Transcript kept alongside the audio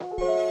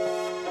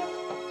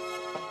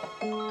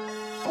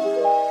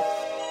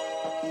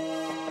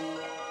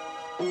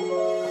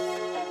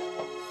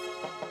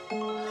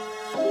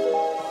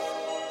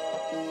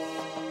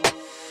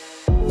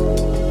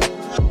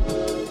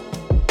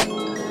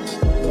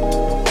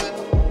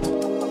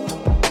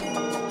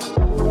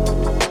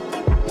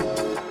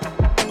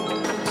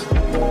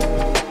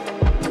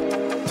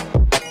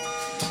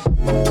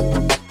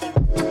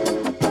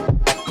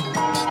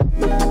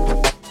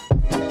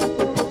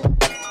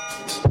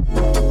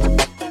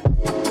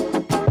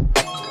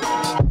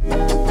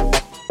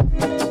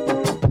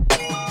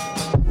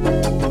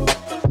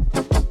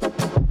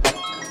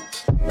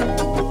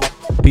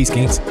Peace,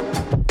 Kings.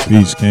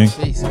 Peace, King.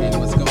 Peace, man.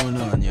 What's going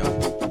on, yo?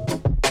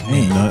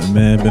 Ain't nothing,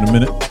 man. Been a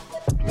minute.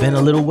 Been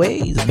a little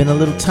ways, been a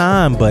little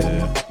time,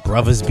 but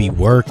brothers be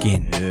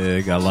working.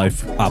 Yeah, got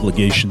life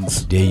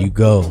obligations. There you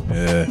go.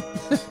 Yeah.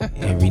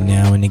 Every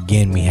now and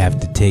again, we have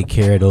to take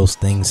care of those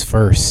things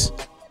first.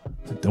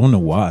 I don't know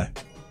why.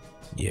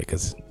 Yeah,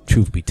 because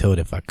truth be told,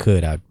 if I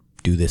could, I'd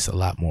do this a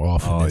lot more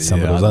often than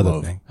some of those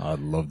other things. I'd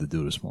love to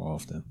do this more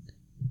often.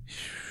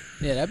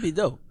 Yeah, that'd be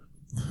dope.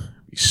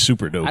 Be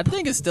super dope. I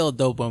think it's still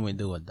dope when we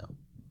do it, though.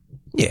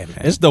 Yeah,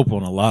 man. It's dope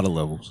on a lot of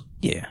levels.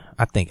 Yeah,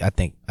 I think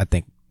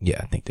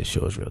this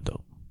show is real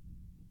dope.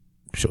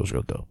 Show's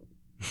real dope.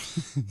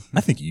 I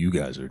think you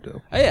guys are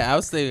dope. Oh, yeah, I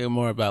was thinking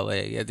more about,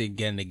 like, I think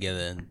getting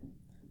together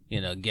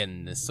and,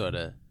 getting this sort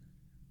of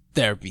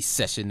therapy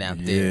session out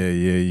there.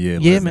 Yeah.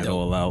 Yeah, Let man. it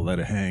all out. Let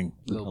it hang.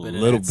 A little bit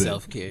little of that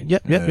self-care.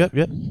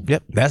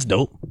 Yep. That's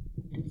dope.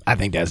 I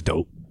think that's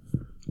dope.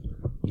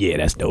 Yeah,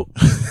 that's dope.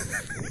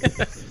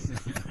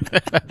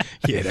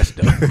 Yeah, that's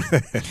dope.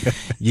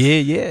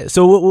 Yeah.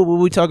 So what were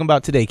we talking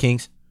about today,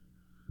 Kings?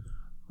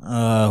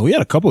 We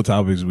had a couple of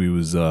topics we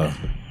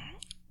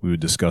were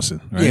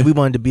discussing. Right? Yeah, we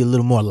wanted to be a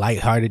little more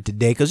lighthearted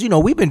today because,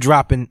 we've been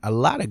dropping a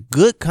lot of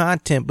good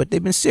content, but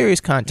they've been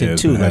serious content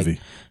it's too. been heavy.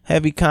 Like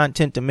heavy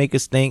content to make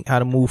us think how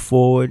to move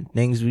forward,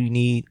 things we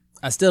need.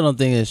 I still don't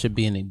think there should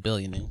be any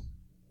billionaire.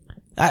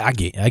 I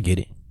get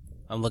it.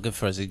 I'm looking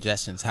for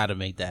suggestions how to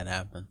make that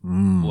happen.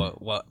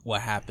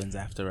 What happens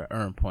after an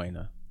earn point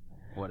or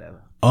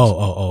whatever.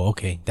 Oh,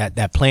 okay.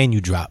 That plan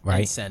you dropped,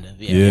 right?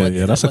 Incentive.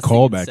 Yeah, that's a what's the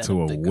callback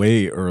incentive to a go?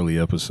 way early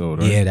episode,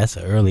 right? Yeah, that's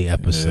an early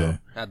episode.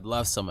 I'd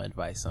love some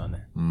advice on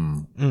that.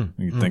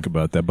 You think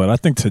about that. But I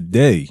think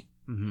today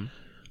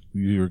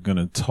we are going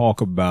to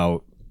talk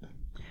about,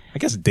 I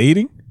guess,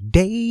 dating.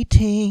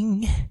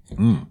 Dating.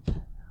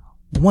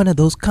 One of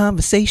those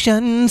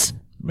conversations.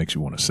 Makes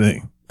you want to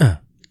sing.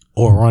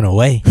 Or run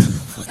away.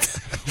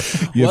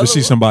 You ever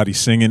see somebody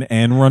singing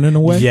and running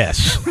away?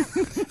 Yes.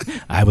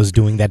 I was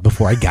doing that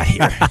before I got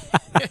here.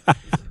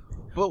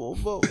 But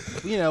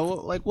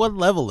like what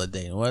level of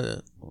dating?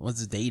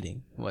 What's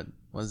dating? What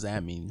does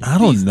that mean? I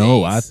don't these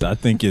know. days? I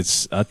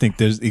think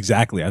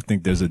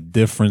there's a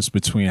difference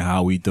between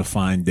how we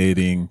define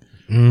dating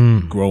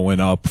growing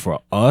up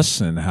for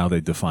us and how they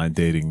define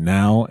dating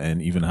now,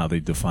 and even how they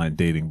define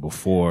dating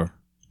before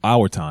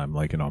our time,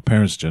 like in our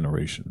parents'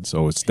 generation.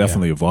 So it's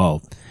definitely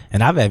evolved.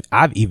 And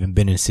I've even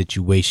been in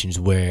situations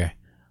where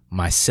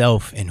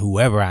myself and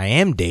whoever I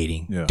am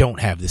dating don't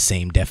have the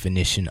same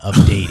definition of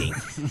dating.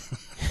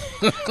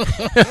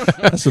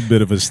 That's a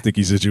bit of a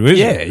sticky situation.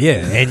 Yeah.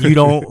 And you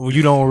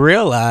don't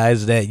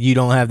realize that you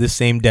don't have the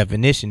same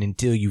definition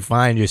until you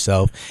find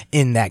yourself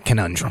in that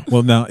conundrum.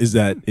 Well, now was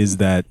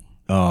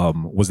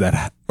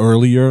that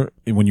earlier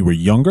when you were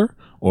younger,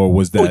 or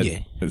was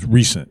that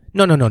recent?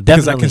 No, definitely.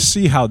 Because I can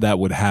see how that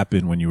would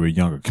happen when you were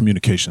younger.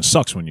 Communication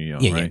sucks when you're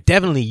young, right? Yeah,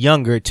 definitely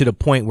younger, to the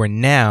point where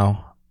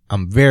now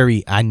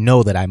I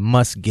know that I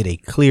must get a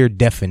clear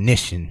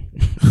definition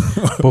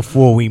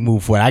before we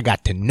move forward. I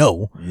got to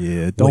know.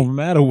 Yeah, it don't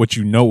matter what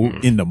you know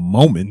in the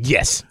moment.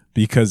 Yes.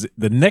 Because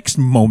the next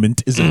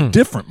moment is a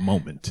different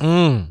moment.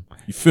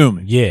 You feel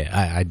me? Yeah,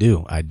 I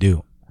do.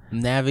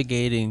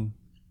 Navigating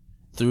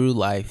through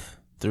life,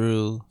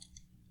 through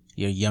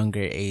your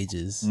younger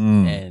ages,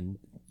 and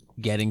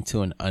getting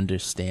to an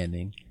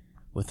understanding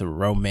with a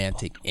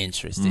romantic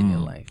interest in your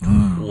life.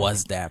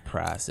 Was that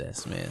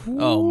process, man?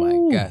 Oh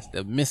my gosh,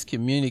 the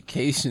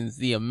miscommunications,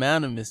 the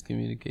amount of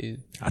miscommunication.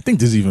 I think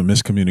there's even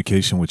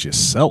miscommunication with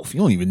yourself. You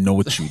don't even know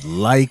what you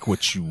like,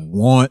 what you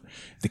want,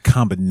 the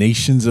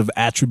combinations of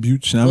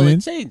attributes. You know what I mean?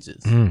 It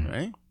changes,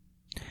 right?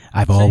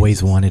 I've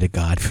always wanted a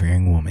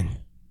God-fearing woman.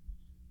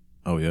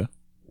 Oh yeah.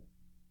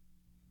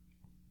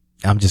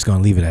 I'm just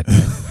gonna leave it at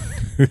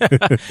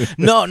that.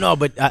 No,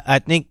 but I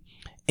think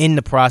in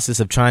the process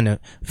of trying to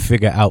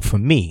figure out for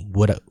me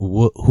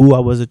who I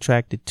was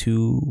attracted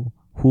to,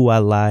 who I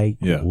like,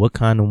 what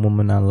kind of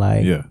woman I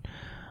like,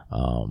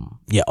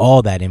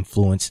 all that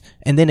influence,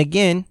 and then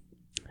again,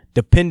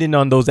 depending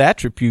on those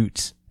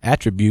attributes,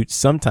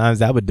 sometimes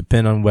that would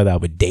depend on whether I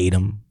would date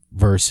them.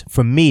 Versus,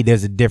 for me,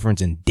 there's a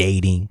difference in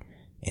dating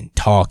and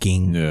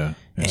talking, and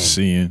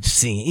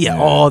seeing,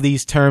 all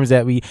these terms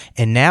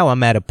and now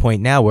I'm at a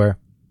point now where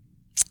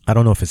I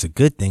don't know if it's a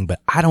good thing, but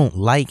I don't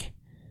like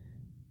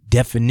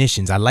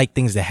definitions. I like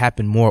things that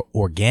happen more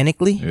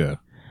organically. Yeah.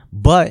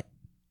 But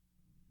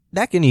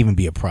that can even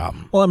be a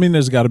problem. Well, I mean,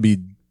 there's got to be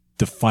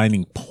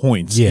defining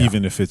points,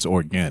 even if it's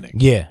organic.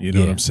 Yeah. You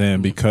know what I'm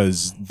saying?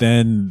 Because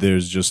then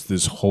there's just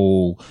this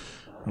whole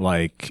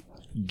like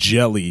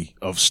jelly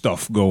of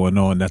stuff going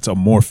on that's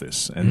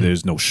amorphous and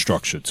there's no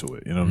structure to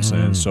it. You know what I'm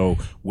saying? So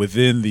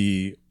within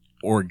the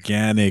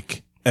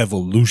organic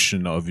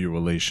evolution of your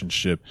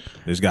relationship,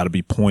 there's got to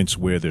be points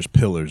where there's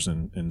pillars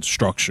and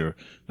structure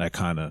that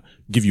kind of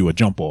give you a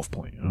jump off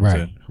point. You know what I'm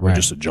saying? Or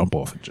just a jump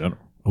off in general.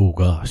 Oh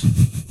gosh.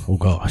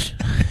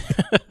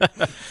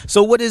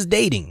 So what is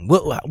dating?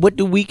 What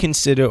do we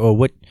consider, or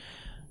what,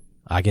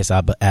 I guess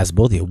I'll ask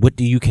both of you, what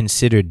do you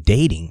consider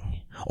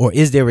dating? Or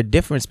is there a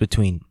difference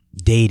between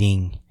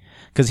dating,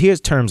 because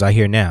here's terms I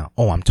hear now.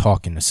 Oh, I'm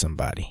talking to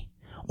somebody,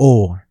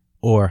 or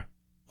oh,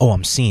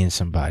 I'm seeing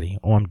somebody,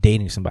 or I'm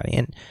dating somebody.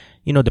 And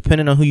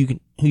depending on who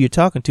you're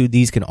talking to,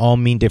 these can all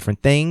mean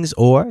different things,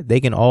 or they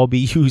can all be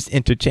used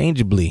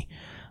interchangeably.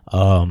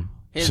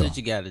 Here's what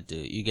you got to do.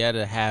 You got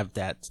to have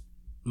that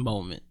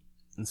moment.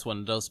 It's one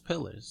of those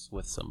pillars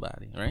with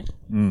somebody, right?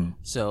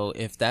 So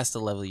if that's the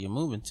level you're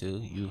moving to,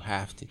 you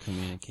have to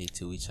communicate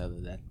to each other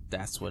that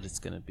that's what it's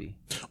going to be,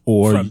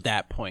 or from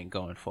that point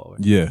going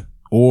forward. Yeah.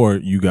 Or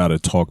you got to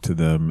talk to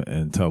them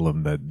and tell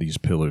them that these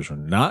pillars are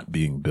not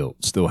being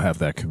built. Still have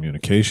that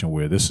communication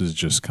where this is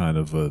just kind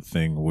of a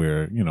thing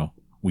where,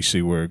 we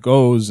see where it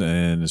goes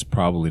and it's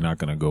probably not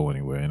going to go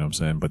anywhere. You know what I'm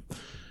saying? But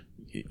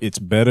it's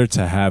better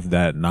to have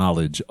that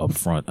knowledge up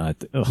front,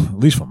 at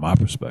least from my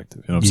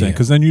perspective. You know what I'm saying?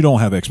 Because then you don't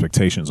have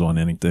expectations on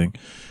anything.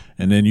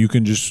 And then you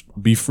can just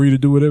be free to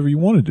do whatever you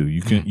want to do.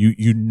 You can,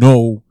 you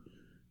know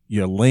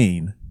your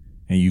lane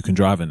and you can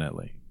drive in that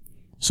lane.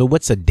 So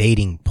what's a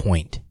dating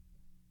point?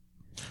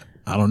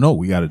 I don't know.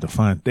 We got to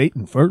define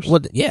dating first.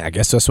 Well, yeah, I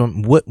guess that's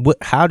what,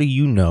 how do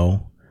you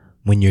know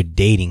when you're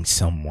dating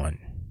someone?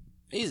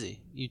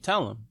 Easy. You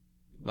tell them,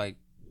 like,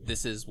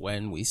 this is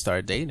when we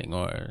start dating,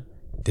 or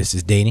this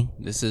is dating.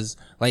 This is,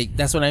 like,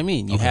 that's what I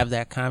mean. You have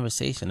that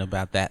conversation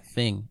about that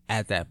thing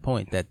at that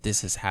point, that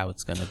this is how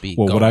it's going to be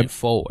going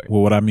forward.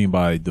 Well, what I mean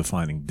by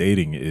defining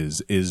dating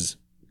is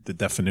the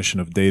definition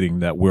of dating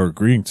that we're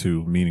agreeing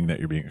to, meaning that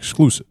you're being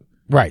exclusive.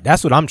 Right.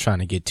 That's what I'm trying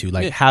to get to.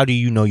 Like, how do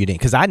you know you're dating?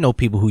 Because I know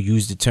people who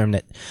use the term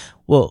that,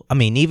 well, I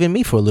mean, even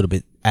me for a little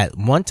bit. At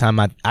one time,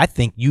 I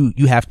think you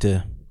have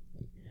to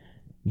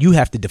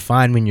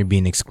define when you're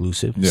being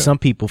exclusive. Yeah. Some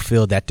people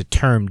feel that the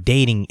term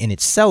dating in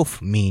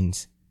itself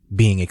means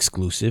being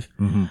exclusive.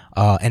 Mm-hmm.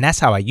 And that's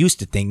how I used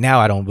to think. Now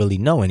I don't really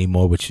know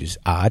anymore, which is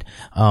odd.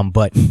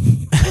 But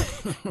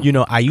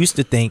I used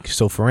to think,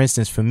 so for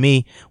instance, for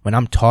me, when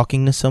I'm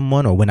talking to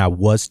someone, or when I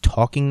was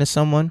talking to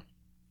someone,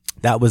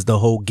 that was the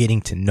whole getting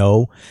to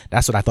know.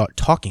 That's what I thought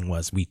talking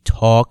was. We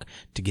talk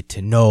to get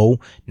to know,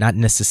 not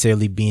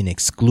necessarily being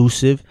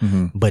exclusive,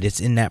 but it's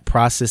in that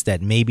process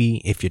that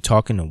maybe if you're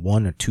talking to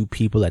one or two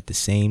people at the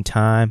same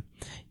time,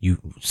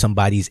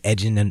 somebody's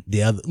edging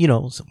the other,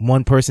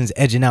 one person's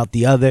edging out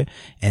the other,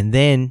 and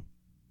then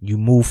you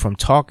move from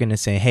talking to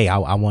saying, hey,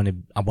 I want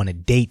to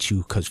date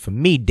you. Cause for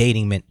me,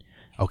 dating meant,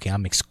 okay,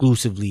 I'm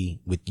exclusively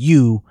with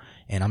you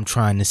and I'm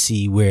trying to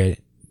see where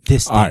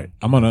this thing. All right,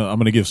 I'm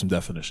gonna give some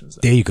definitions.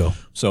 There you go.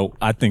 So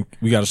I think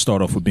we got to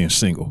start off with being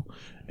single,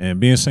 and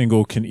being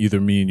single can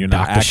either mean you're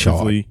not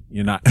actively,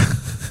 you're not.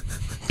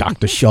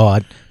 Dr.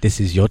 Shard,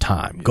 this is your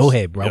time. Yes. Go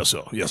ahead, bro. Yes,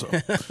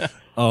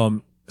 sir.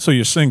 So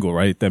you're single,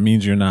 right? That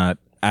means you're not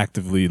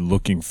actively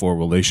looking for a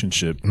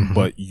relationship,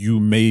 but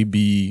you may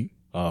be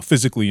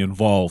physically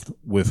involved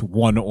with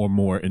one or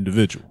more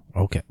individual.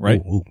 Okay.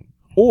 Right. Ooh.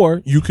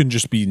 Or you can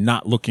just be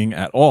not looking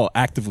at all,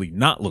 actively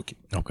not looking.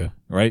 Okay.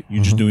 Right?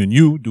 You're just doing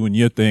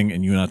your thing,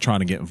 and you're not trying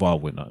to get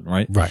involved with nothing,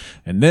 right? Right.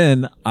 And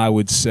then I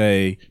would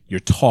say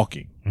you're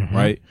talking,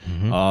 right?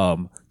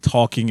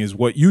 Talking is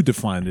what you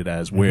defined it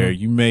as, where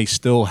you may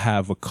still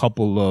have a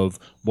couple of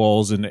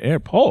balls in the air.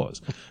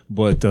 Pause.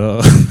 But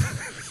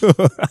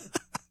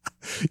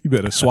you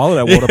better swallow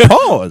that water.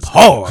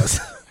 Pause.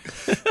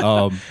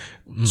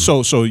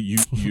 So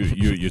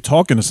you're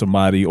talking to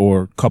somebody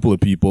or a couple of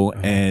people,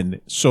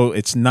 and so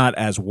it's not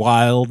as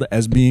wild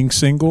as being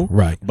single,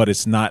 right? But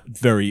it's not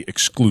very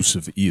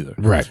exclusive either,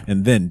 right?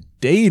 And then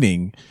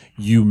dating,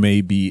 you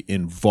may be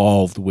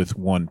involved with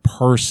one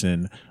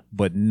person,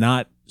 but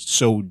not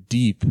so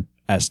deep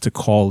as to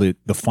call it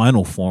the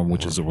final form,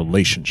 which is a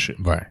relationship,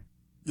 right?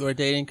 Or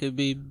dating could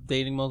be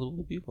dating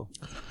multiple people.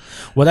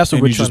 Well, that's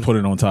what we're just put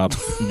it on top,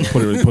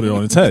 put it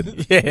on its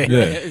head,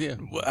 yeah.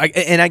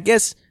 And I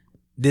guess.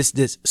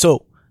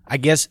 So I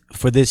guess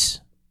for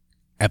this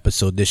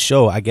episode, this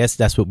show, I guess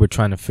that's what we're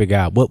trying to figure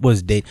out. What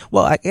was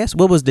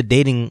what was the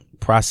dating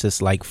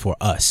process like for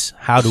us?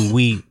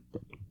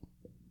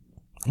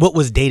 What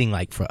was dating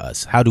like for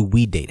us? How do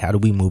we date? How do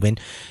we move in?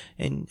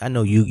 And I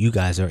know you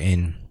guys are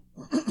in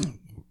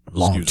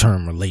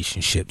long-term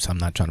relationships. I'm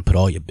not trying to put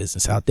all your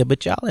business out there,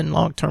 but y'all in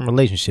long-term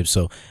relationships.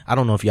 So I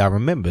don't know if y'all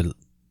remember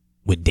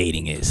what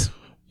dating is.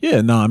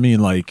 Yeah, no, I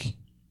mean, like,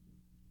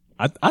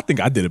 I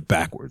think I did it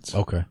backwards.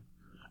 Okay.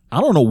 I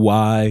don't know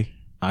why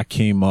I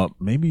came up.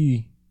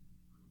 Maybe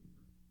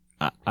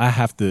I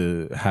have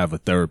to have a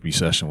therapy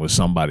session with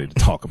somebody to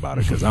talk about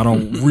it, because I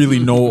don't really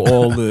know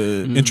all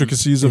the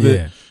intricacies of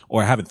it,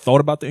 or I haven't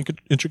thought about the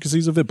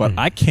intricacies of it. But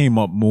I came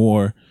up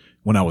more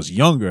when I was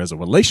younger as a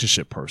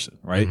relationship person,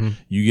 right?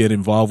 You get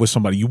involved with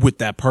somebody, you with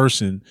that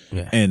person,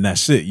 and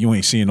that's it. You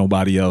ain't seeing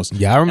nobody else.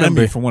 Yeah, I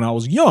remember from when I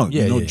was young.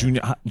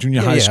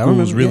 Junior high school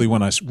was really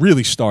when I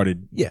really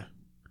started. Yeah.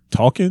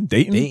 Talking,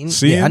 dating,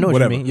 seeing, I know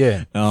whatever. What you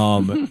mean.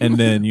 Yeah. And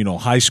then,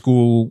 high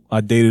school, I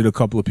dated a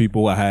couple of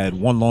people. I had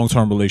one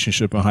long-term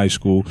relationship in high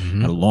school,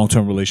 and a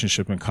long-term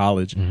relationship in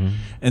college. And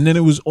then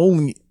it was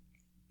only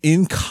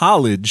in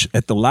college,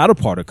 at the latter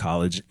part of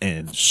college,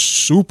 and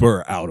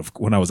super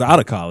when I was out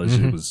of college,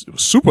 it was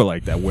super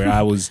like that, where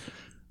I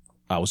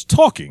was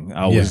talking.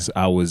 I was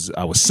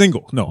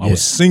single. No, I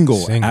was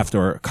single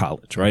after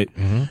college, right?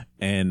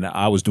 And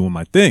I was doing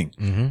my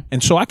thing.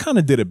 And so I kind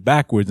of did it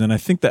backwards. And I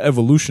think the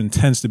evolution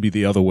tends to be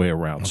the other way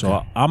around.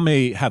 So I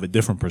may have a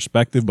different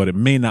perspective, but it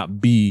may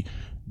not be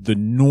the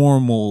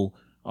normal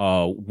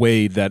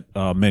way that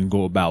men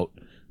go about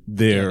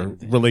their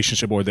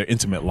relationship or their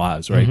intimate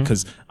lives, right?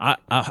 Because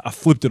I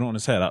flipped it on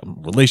his head.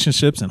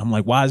 Relationships, and I'm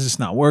like, why is this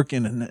not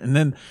working? And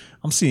then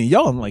I'm seeing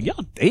y'all. I'm like,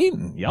 y'all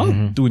dating,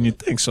 y'all doing your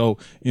thing. So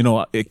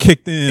it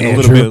kicked in a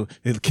little bit.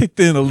 It kicked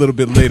in a little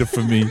bit later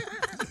for me.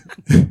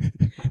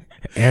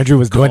 Andrew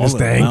was doing his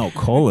thing,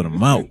 calling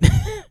him out.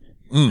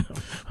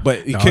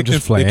 But it kicked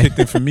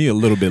in for me a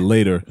little bit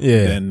later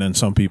than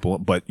some people.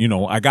 But,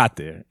 I got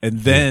there. And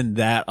then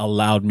that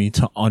allowed me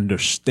to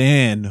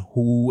understand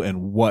who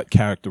and what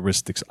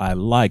characteristics I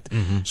liked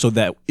so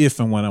that if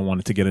and when I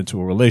wanted to get into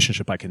a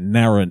relationship, I can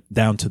narrow it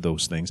down to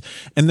those things.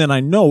 And then I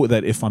know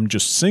that if I'm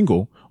just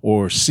single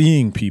or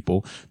seeing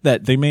people,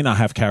 that they may not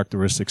have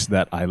characteristics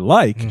that I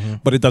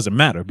like, but it doesn't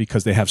matter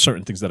because they have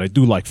certain things that I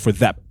do like for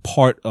that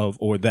part of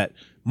or that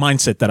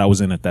mindset that I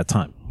was in at that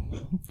time.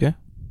 Yeah.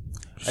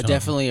 I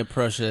definitely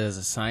approach it as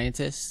a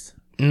scientist.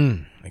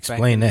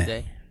 Explain that.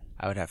 Day,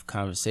 I would have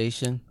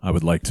conversation. I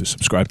would like to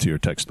subscribe to your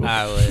text story.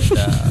 I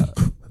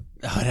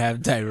would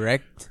have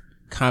direct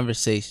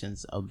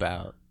conversations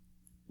about,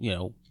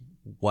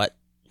 what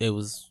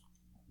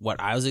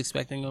I was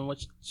expecting and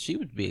what she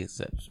would be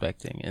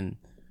expecting, and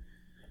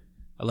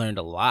I learned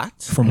a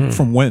lot.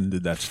 From when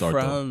did that start?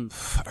 From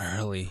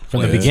early.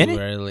 From the beginning.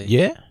 Early.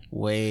 Yeah.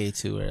 Way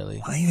too early.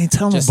 Why you ain't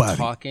tell nobody? Just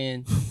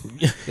talking,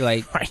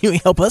 like why you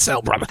ain't help us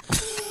out, brother?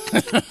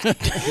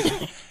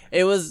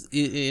 It was,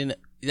 and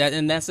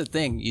that's the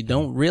thing. You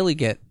don't really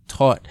get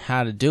taught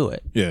how to do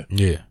it.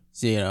 Yeah.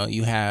 So,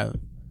 you have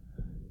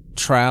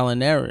trial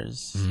and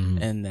errors,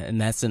 and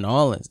that's in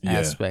all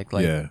aspect.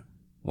 Like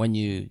when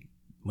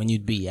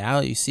you'd be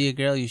out, you see a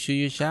girl, you shoot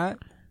your shot,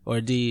 or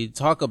do you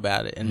talk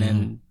about it and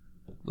then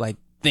like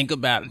think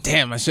about it?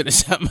 Damn, I should have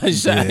shot my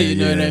shot. You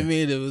know what I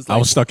mean? It was. Like, I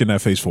was stuck in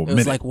that phase for a minute. It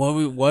was like,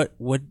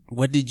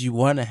 what did you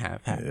want to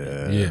have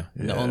happen? Yeah.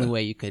 The only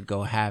way you could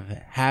go have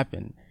it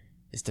happen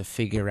is to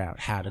figure out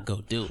how to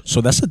go do it.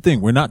 So that's the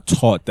thing. We're not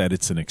taught that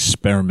it's an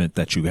experiment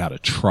that you got to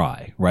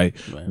try, right?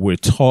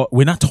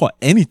 We're not taught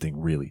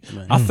anything really.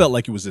 Right. I felt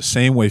like it was the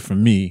same way for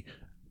me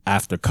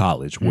after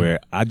college, where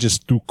I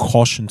just threw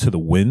caution to the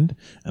wind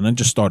and I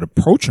just started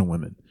approaching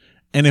women.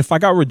 And if I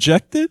got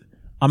rejected,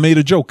 I made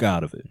a joke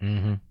out of it.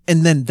 And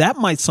then that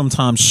might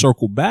sometimes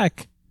circle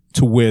back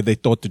to where they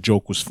thought the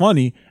joke was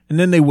funny, and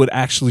then they would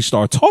actually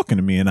start talking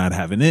to me and I'd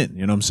have an in,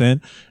 you know what I'm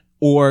saying?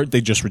 Or they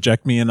just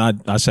reject me and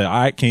I say, all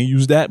right, can't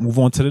use that, move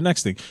on to the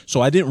next thing.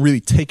 So I didn't really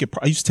take it.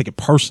 I used to take it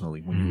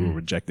personally when you were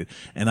rejected,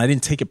 and I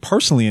didn't take it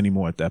personally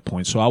anymore at that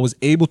point. So I was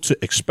able to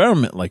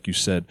experiment, like you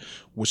said,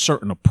 with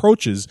certain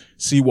approaches,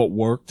 see what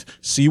worked,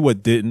 see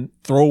what didn't,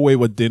 throw away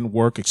what didn't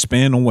work,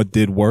 expand on what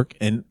did work,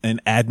 and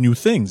add new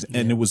things.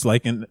 And it was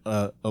like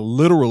a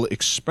literal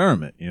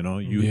experiment.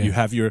 You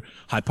have your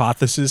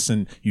hypothesis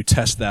and you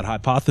test that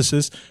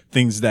hypothesis.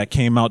 Things that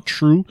came out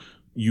true,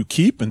 you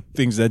keep, and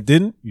things that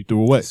didn't, you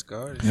threw away.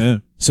 Yeah.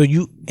 So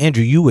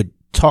Andrew, you would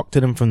talk to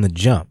them from the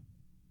jump,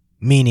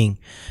 meaning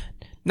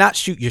not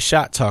shoot your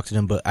shot, talk to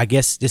them, but I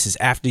guess this is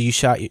after you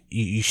shot,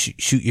 you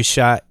shoot your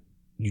shot,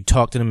 you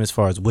talk to them as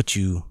far as what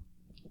the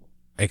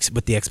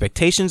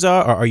expectations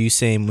are, or are you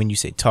saying when you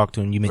say talk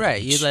to them, you mean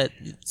right?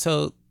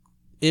 So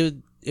it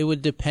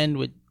would depend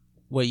with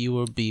what you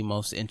would be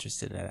most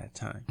interested in at that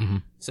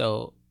time.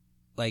 So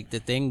like the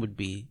thing would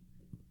be,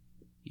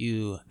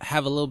 you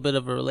have a little bit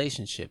of a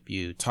relationship.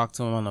 You talk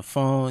to him on the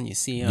phone. You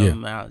see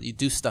him out. You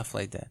do stuff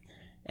like that.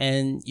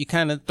 And you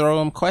kind of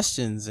throw him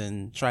questions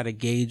and try to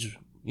gauge,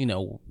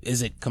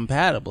 is it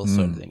compatible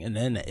sort of thing. And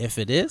then if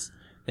it is,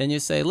 then you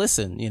say,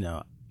 listen,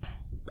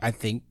 I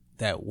think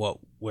that what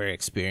we're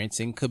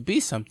experiencing could be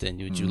something.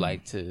 Would you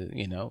like to,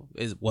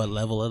 is what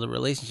level of the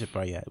relationship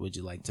are you at? Would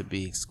you like to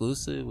be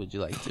exclusive? Would you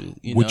like to,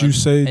 Would you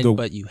say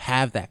but you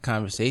have that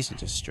conversation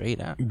just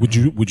straight out. Would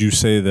you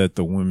say that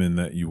the women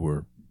that you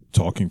were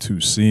talking to,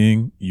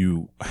 seeing,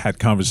 you had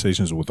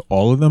conversations with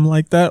all of them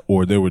like that,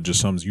 or there were just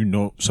some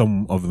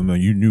of them that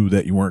you knew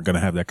that you weren't going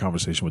to have that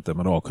conversation with them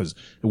at all because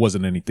it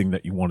wasn't anything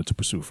that you wanted to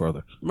pursue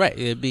further? Right.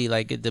 It'd be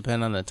like, it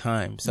depend on the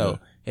time. So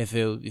if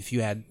you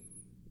had,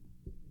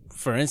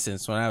 for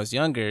instance, when I was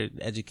younger,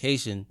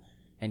 education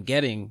and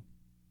getting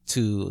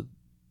to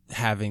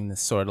having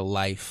this sort of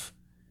life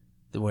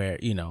where,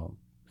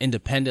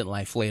 independent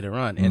life later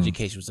on,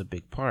 education was a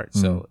big part.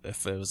 So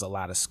if it was a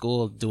lot of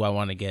school, do I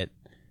want to get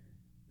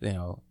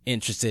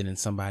interested in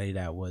somebody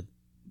that would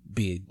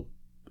be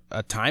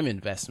a time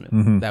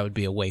investment that would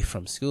be away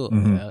from school?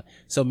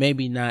 So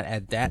maybe not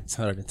at that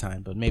sort of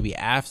time, but maybe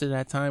after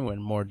that time when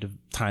more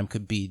time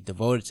could be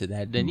devoted to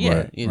that, then know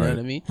what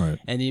I mean? Right.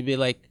 And you'd be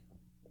like,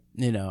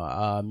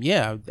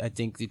 I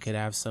think you could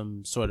have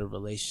some sort of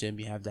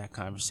relationship. You have that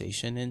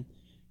conversation and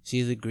she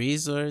either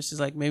agrees or she's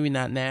like, maybe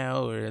not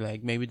now, or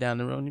like maybe down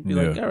the road. You'd be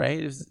like, all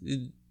right.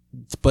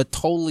 But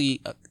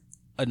totally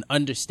an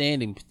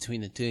understanding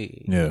between the two.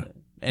 Yeah.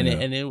 and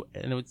it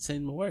would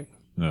seem to work.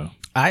 Yeah.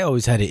 I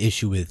always had an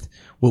issue with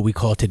what we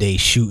call today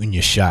shooting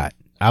your shot.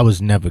 I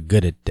was never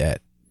good at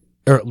that.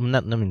 Or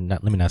let me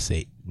not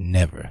say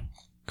never,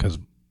 because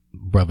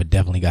brother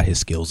definitely got his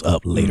skills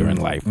up later in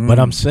life. But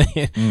I'm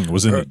saying,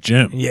 was in the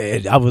gym. Yeah,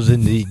 I was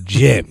in the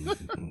gym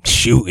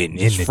shooting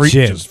in the free,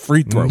 gym, just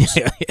free throws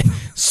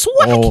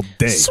Swack, all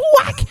day.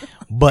 Swack.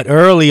 But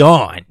early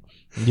on,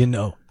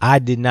 I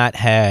did not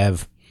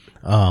have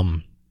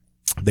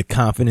the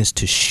confidence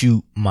to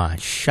shoot my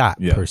shot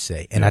per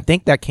se, and I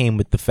think that came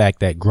with the fact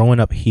that growing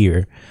up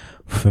here,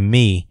 for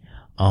me,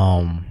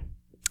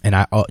 and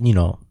I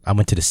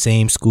went to the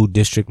same school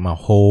district my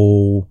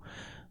whole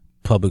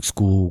public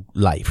school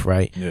life,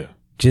 right? Yeah.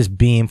 Just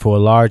being for a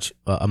large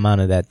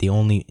amount of that,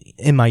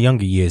 in my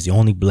younger years, the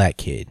only black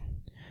kid.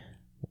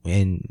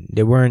 And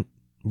there weren't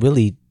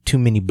really too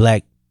many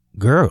black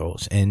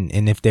girls. And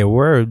if there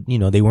were,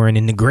 they weren't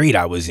in the grade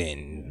I was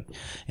in.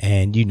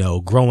 And,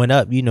 growing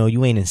up,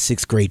 you ain't in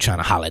 6th grade trying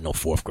to holler at no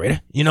 4th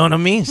grader. You know what I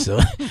mean? So,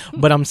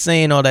 but I'm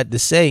saying all that to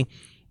say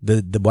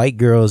the white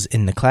girls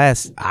in the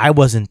class, I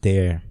wasn't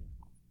there.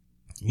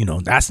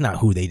 That's not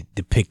who they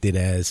depicted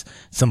as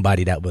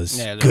somebody that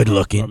was good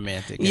looking.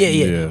 Romantic.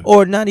 Yeah.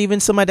 Or not even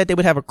somebody that they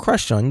would have a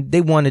crush on. They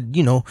wanted,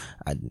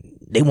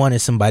 they wanted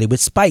somebody with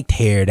spiked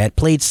hair that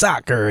played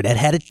soccer, that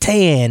had a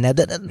tan.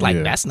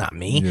 That's not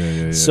me.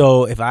 Yeah.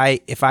 So if I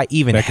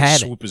even that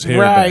had swoop his hair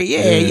right,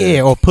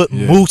 back. or put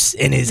mousse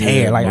in his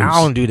hair. Like mousse.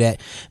 I don't do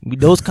that.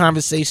 Those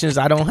conversations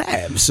I don't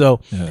have.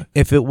 So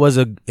if there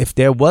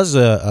was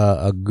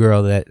a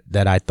girl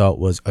that I thought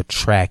was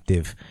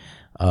attractive,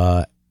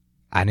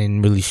 I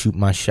didn't really shoot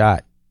my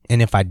shot.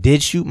 And if I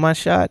did shoot my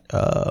shot,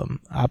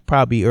 I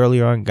probably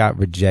earlier on got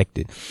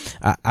rejected.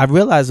 I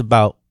realized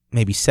about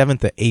maybe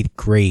 7th or 8th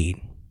grade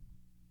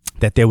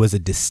that there was a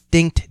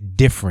distinct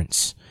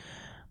difference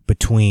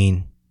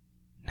between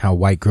how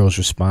white girls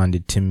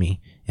responded to me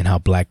and how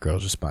black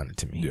girls responded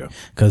to me. Yeah.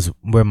 Because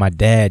where my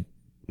dad's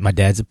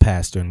a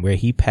pastor, and where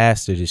he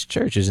pastored his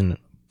church is in a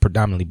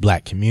predominantly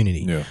black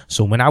community. Yeah.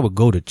 So when I would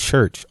go to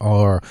church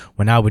or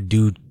when I would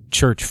do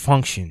church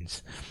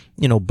functions,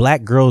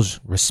 black girls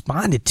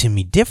responded to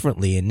me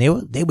differently, and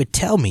they would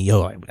tell me,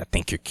 yo, I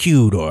think you're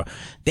cute, or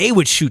they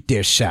would shoot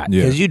their shot.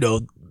 Because,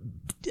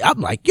 I'm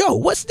like, yo,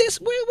 what's this?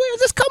 Where is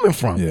this coming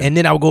from? Yeah. And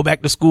then I would go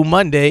back to school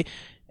Monday,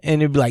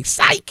 and it'd be like,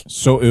 psych.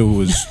 So it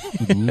was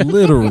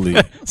literally,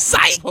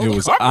 psych. it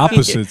was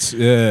opposites.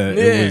 Yeah.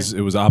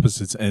 It was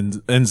opposites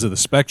ends of the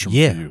spectrum for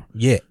you.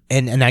 Yeah.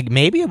 And I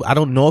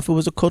don't know if it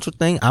was a cultural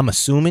thing. I'm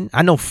assuming.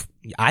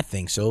 I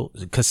think so,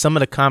 because some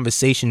of the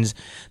conversations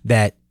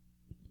that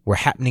were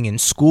happening in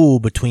school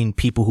between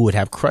people who would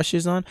have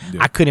crushes on,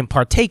 I couldn't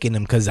partake in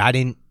them because I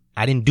didn't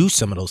do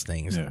some of those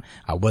things. Yeah.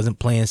 I wasn't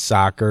playing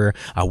soccer.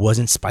 I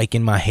wasn't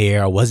spiking my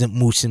hair. I wasn't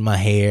moussing my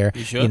hair.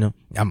 You sure?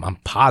 I'm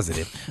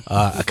positive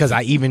because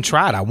I even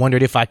tried. I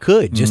wondered if I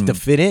could just to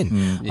fit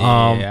in.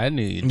 I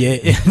knew you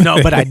did. Yeah,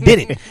 no, but I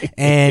didn't.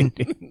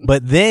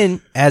 But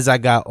then as I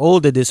got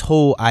older, this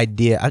whole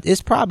idea,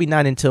 it's probably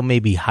not until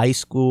maybe high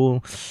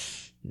school,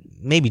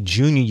 maybe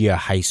junior year of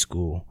high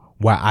school,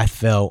 where I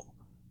felt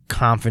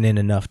confident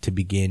enough to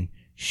begin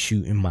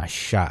shooting my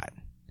shot.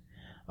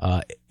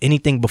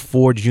 Anything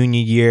before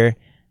junior year,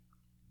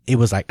 it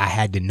was like I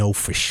had to know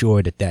for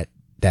sure that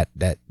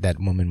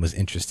woman was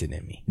interested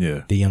in me.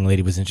 Yeah. The young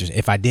lady was interested.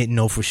 If I didn't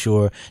know for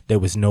sure, there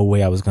was no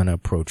way I was going to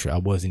approach her. I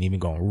wasn't even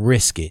going to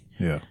risk it.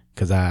 Yeah.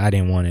 Because I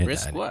didn't want it.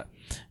 Risk what?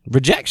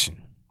 Rejection.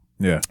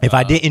 Yeah. If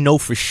I didn't know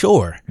for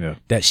sure Yeah.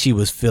 that she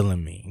was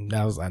feeling me,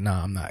 I was like,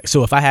 nah, I'm not.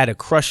 So if I had a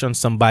crush on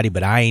somebody,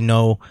 but I ain't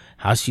know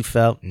how she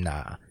felt,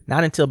 nah.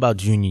 Not until about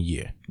junior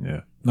year.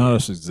 Yeah. No,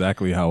 that's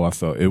exactly how I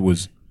felt.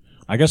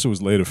 I guess it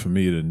was later for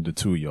me than the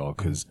two of y'all,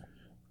 because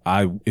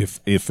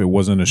if it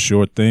wasn't a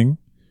short thing,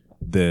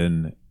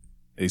 then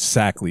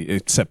exactly,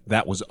 except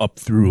that was up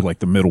through like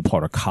the middle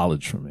part of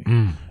college for me.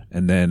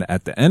 And then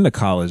at the end of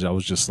college, I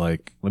was just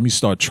like, let me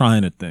start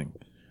trying a thing.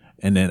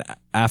 And then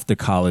after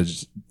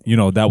college,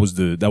 that was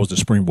the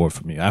springboard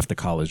for me. After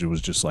college, it was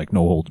just like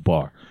no holds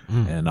bar,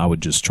 and I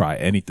would just try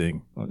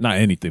anything. Not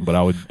anything, but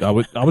I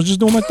was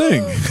just doing my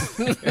thing.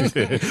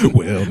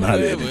 Well, not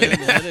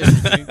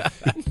anything.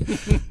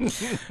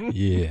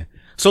 Yeah.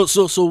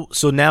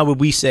 So now would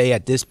we say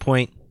at this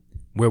point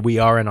where we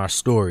are in our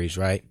stories,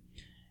 right?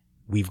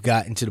 We've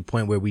gotten to the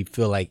point where we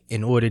feel like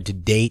in order to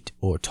date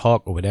or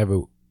talk or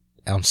whatever,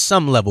 on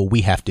some level,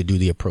 we have to do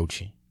the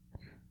approaching.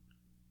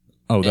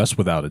 Oh, that's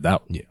without a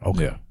doubt. Yeah.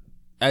 Okay.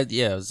 Yeah.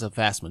 Yeah, it was a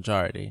vast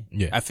majority.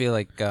 Yeah. I feel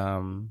like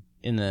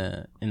in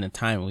the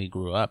time we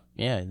grew up,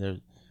 what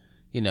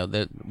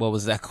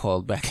was that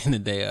called back in the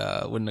day?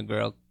 When the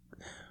girl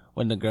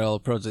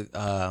approached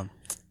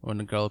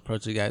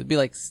the guy, it'd be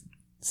like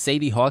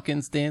Sadie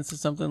Hawkins dance or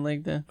something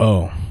like that.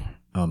 Oh,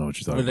 I don't know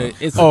what you're talking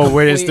about.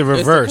 Where it's the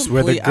reverse,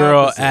 where the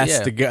girl opposite,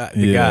 asked the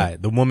guy,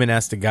 the woman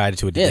asked the guy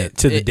to the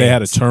dance. They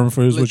had a term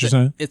for it, is what you're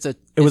saying? It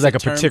was like a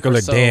particular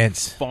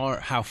dance.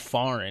 How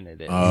foreign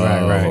it is.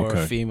 Right. For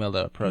a female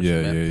to approach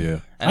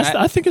Yeah. And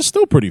I think it's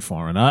still pretty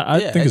foreign.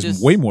 I think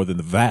it's way more than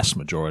the vast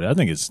majority. I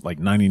think it's like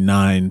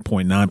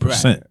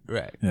 99.9%.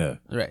 Right. Yeah.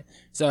 Right.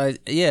 So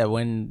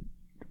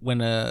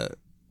when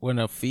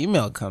a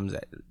female comes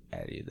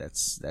at you,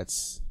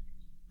 that's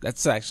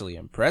actually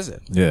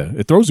impressive. Yeah,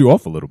 it throws you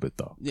off a little bit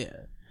though. Yeah.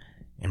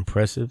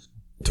 Impressive.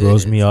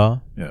 Throws me off.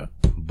 Yeah.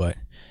 But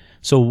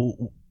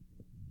so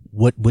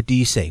what do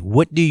you say?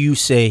 What do you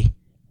say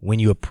when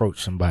you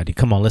approach somebody?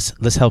 Come on,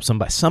 let's help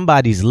somebody.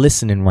 Somebody's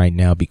listening right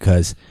now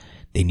because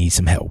they need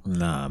some help.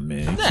 Nah,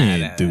 man, you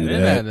can't do that.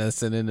 They're not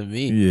listening to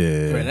me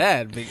for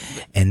that.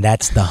 And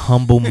that's the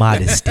humble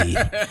modesty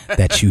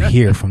that you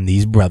hear from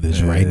these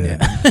brothers right now.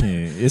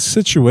 It's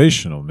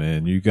situational,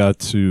 man. You got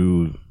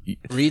to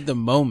read the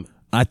moment.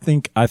 I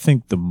think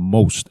the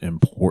most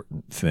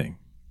important thing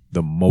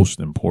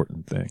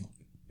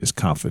is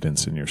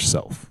confidence in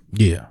yourself.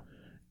 Yeah.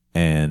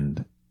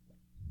 And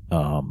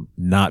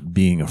not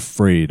being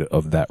afraid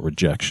of that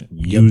rejection,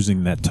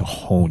 using that to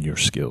hone your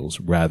skills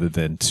rather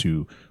than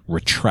to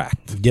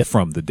retract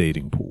from the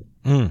dating pool.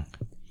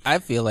 I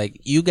feel like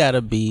you got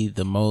to be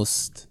the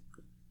most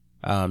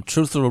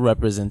truthful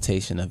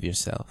representation of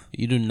yourself.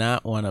 You do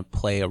not want to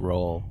play a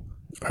role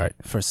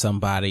for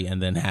somebody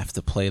and then have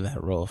to play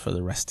that role for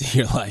the rest of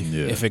your life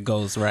if it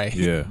goes right.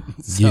 Yeah.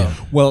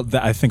 Well,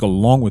 I think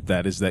along with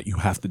that is that you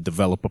have to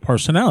develop a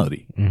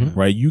personality,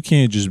 right? You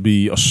can't just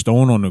be a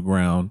stone on the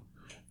ground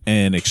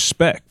and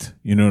expect,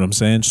 you know what I'm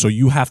saying? So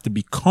you have to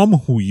become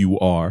who you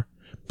are,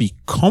 be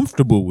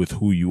comfortable with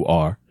who you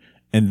are,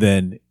 and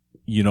then,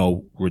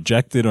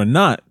 reject it or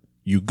not,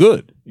 you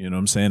good. You know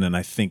what I'm saying? And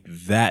I think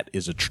that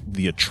is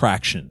the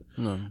attraction,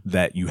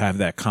 that you have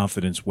that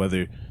confidence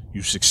whether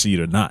you succeed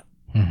or not.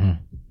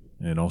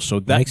 So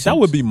that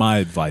would be my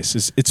advice.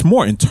 It's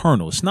more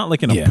internal. It's not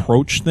like an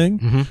approach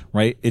thing,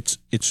 right? It's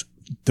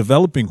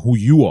developing who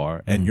you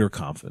are and your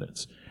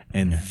confidence,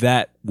 and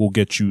that will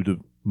get you the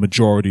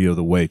majority of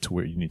the way to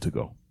where you need to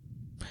go.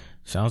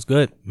 Sounds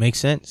good. Makes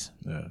sense.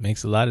 Yeah.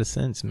 Makes a lot of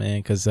sense, man.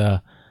 Because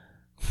ain't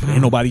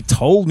nobody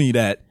told me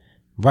that.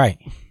 Right.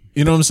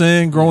 You know what I'm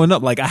saying? Growing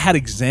up, like I had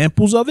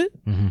examples of it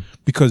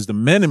because the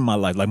men in my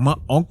life, like my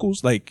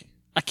uncles, like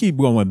I keep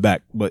going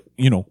back, but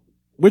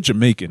we're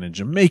Jamaican, and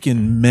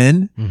Jamaican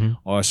men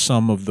are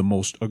some of the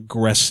most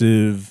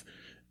aggressive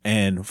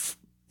and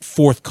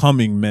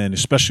forthcoming men,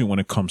 especially when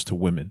it comes to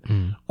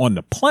women on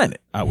the planet,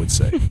 I would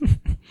say.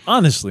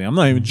 Honestly, I'm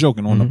not even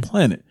joking, on the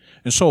planet.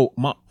 And so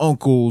my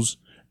uncles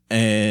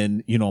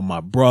and,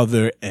 my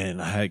brother,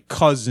 and I had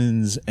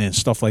cousins and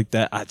stuff like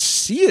that, I'd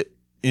see it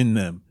in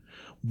them.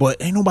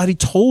 But ain't nobody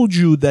told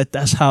you that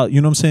that's how,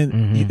 you know what I'm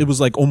saying? It was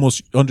like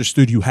almost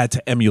understood you had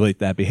to emulate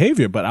that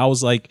behavior. But I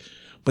was like,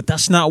 but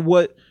that's not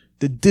what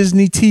the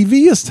Disney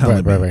TV is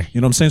telling me. Right.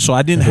 You know what I'm saying? So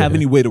I didn't have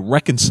any way to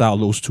reconcile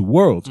those two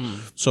worlds.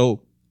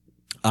 So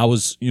I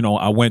was,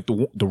 I went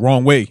the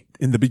wrong way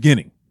in the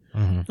beginning.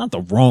 Not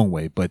the wrong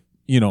way, but,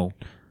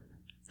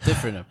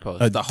 different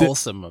approach. The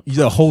wholesome approach.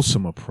 The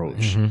wholesome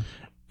approach.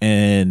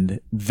 And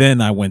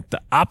then I went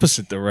the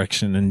opposite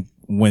direction and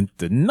went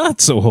the not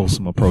so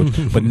wholesome approach.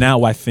 But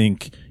now I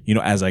think,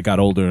 as I got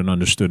older and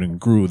understood and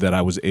grew, that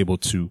I was able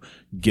to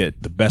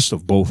get the best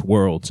of both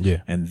worlds.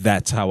 Yeah. And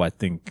that's how I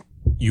think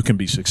you can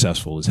be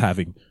successful, is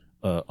having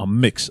a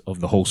mix of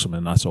the wholesome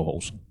and not so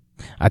wholesome.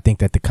 I think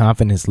that the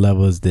confidence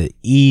level is the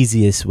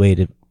easiest way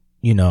to,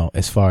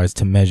 as far as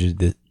to measure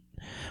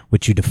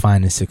what you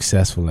define as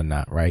successful or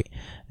not, right?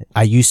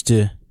 I used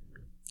to,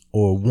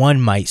 or one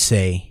might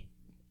say,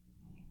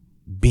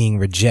 being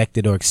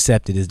rejected or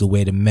accepted is the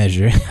way to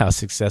measure how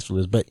successful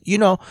it is. But,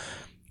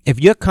 if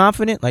you're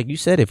confident, like you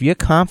said, if you're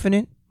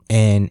confident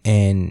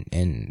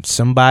and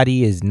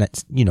somebody is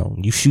not,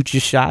 you shoot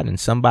your shot and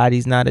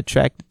somebody's not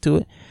attracted to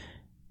it,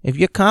 if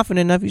you're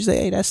confident enough, you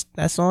say, hey,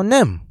 that's on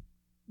them.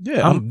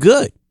 Yeah, I'm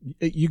good.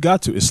 You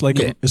got to. It's like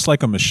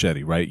a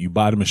machete, right? You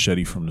buy the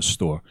machete from the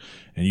store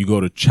and you go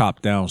to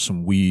chop down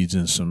some weeds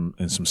and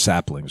some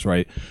saplings,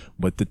 right?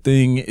 But the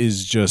thing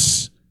is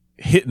just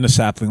hitting the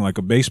sapling like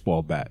a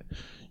baseball bat.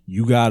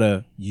 You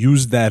gotta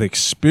use that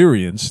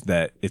experience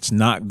that it's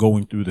not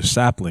going through the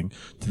sapling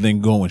to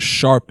then go and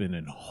sharpen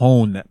and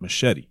hone that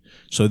machete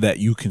so that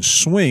you can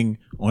swing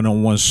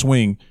on one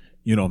swing,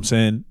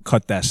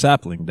 cut that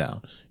sapling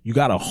down. You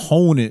got to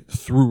hone it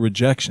through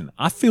rejection.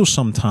 I feel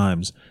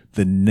sometimes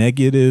the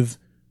negative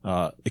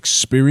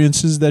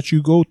experiences that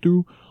you go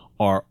through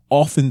are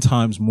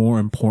oftentimes more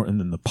important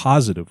than the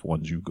positive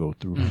ones you go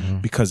through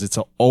because it's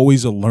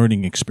always a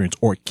learning experience,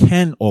 or it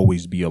can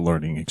always be a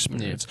learning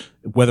experience.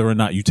 Yeah. Whether or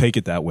not you take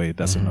it that way,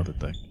 that's another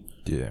thing.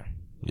 Yeah.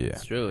 Yeah.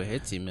 It's true. It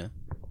hits you, man.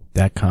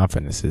 That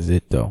confidence is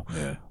it, though.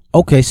 Yeah.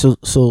 Okay. So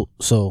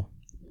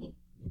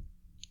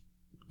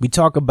we've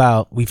talked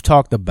about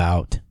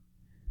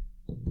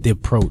the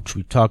approach.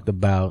 We talked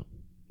about,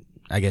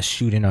 I guess,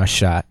 shooting our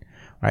shot,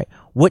 right?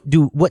 What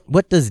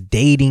does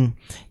dating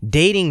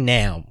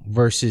now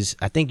versus,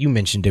 I think you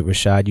mentioned it,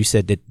 Rashad. You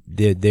said that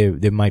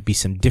there might be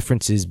some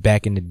differences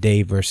back in the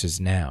day versus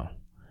now,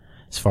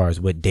 as far as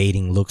what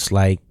dating looks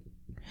like.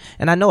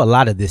 And I know a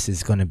lot of this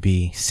is going to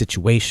be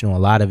situational. A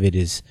lot of it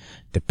is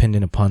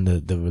dependent upon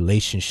the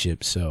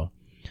relationship. So,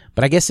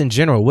 but I guess in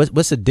general,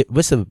 what's a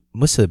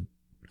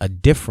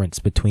difference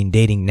between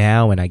dating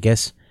now and I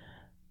guess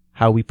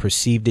how we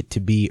perceived it to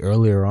be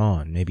earlier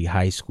on, maybe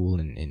high school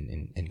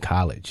and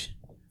college?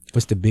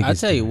 What's the biggest? I'll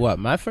tell you what,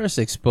 my first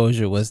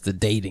exposure was the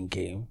Dating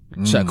Game,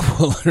 Chuck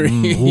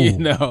Woolery, you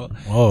know.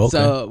 Oh, okay.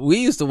 So we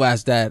used to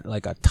watch that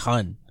like a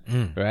ton,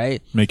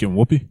 right? Making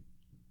Whoopi?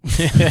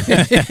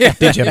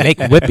 Did you make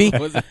Whippy?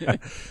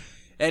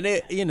 And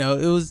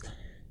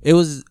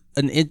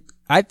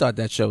I thought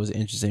that show was an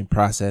interesting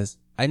process.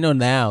 I know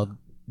now,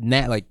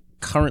 like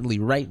currently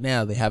right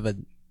now, they have a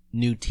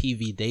new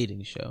TV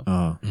dating show,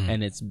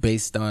 and it's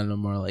based on a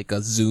more like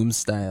a Zoom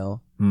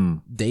style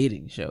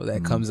dating show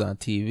that comes on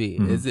TV.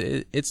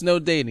 It's no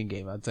Dating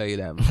Game, I'll tell you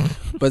that much.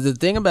 But the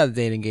thing about the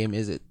Dating Game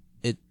is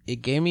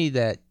it gave me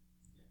that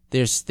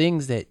there's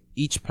things that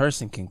each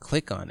person can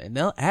click on, and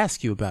they'll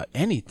ask you about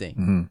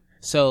anything.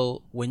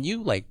 So when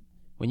you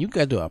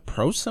got to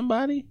approach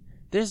somebody,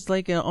 there's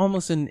like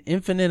almost an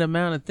infinite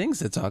amount of things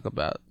to talk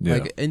about,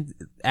 like and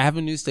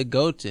avenues to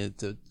go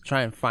to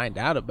try and find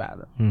out about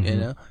them, you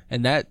know,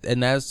 and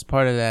that's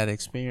part of that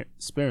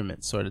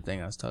experiment sort of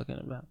thing I was talking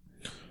about.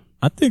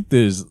 I think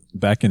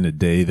back in the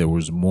day there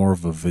was more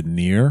of a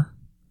veneer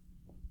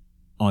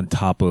on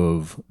top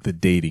of the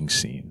dating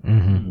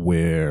scene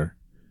where,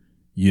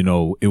 you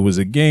know, it was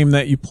a game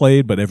that you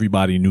played, but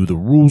everybody knew the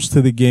rules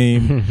to the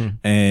game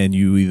and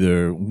you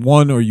either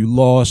won or you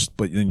lost,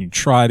 but then you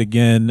tried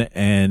again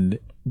and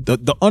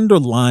the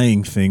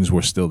underlying things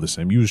were still the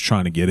same. You was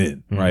trying to get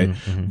in, right?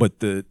 But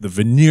the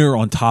veneer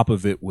on top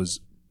of it was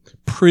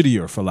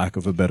prettier, for lack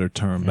of a better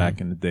term,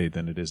 back in the day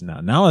than it is now.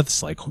 Now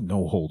it's like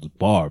no holds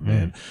barred,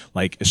 man.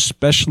 Like,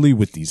 especially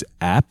with these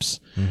apps,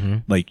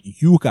 like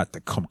you got to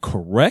come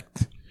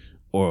correct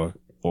or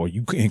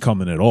you ain't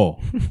coming at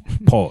all.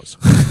 Pause.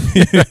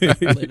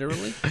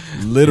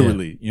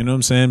 Literally. You know what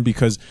I'm saying?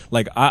 Because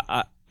like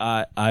I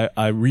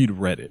read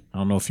Reddit. I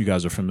don't know if you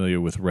guys are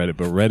familiar with Reddit,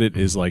 but Reddit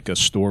is like a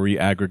story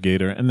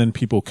aggregator, and then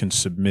people can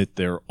submit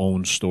their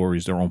own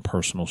stories, their own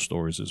personal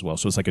stories as well.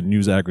 So it's like a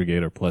news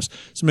aggregator plus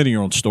submitting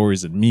your own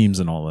stories and memes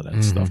and all of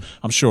that stuff.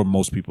 I'm sure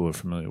most people are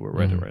familiar with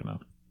Reddit right now.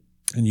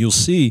 And you'll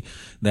see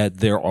that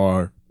there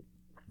are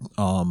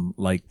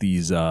like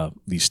these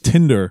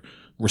Tinder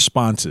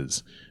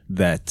responses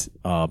that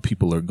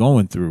people are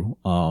going through,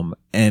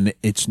 and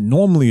it's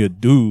normally a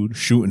dude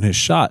shooting his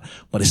shot,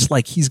 but it's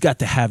like he's got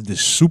to have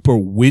this super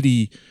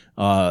witty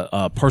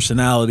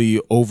personality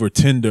over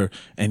Tinder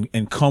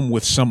and come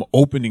with some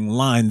opening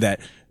line that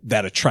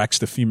attracts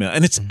the female,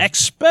 and it's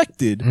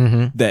expected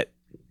that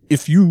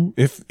if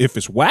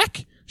it's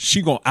whack,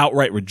 she gonna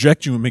outright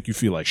reject you and make you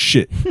feel like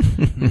shit.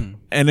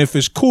 And if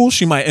it's cool,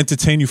 she might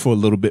entertain you for a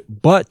little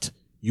bit, but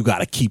you got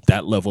to keep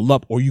that level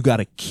up, or you got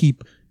to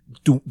keep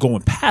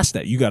going past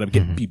that. You got to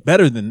be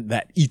better than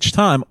that each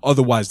time.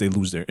 Otherwise they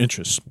lose their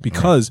interest,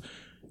 because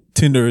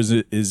Tinder is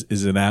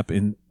an app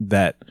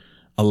that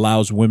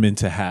allows women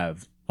to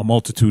have a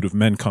multitude of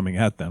men coming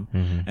at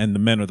them. And the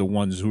men are the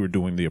ones who are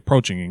doing the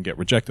approaching and get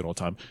rejected all the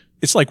time.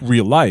 It's like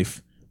real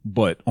life,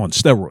 but on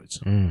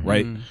steroids.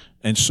 Right.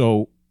 And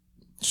so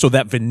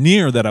that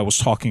veneer that I was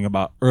talking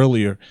about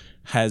earlier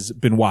has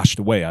been washed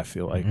away. I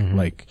feel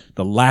like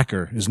the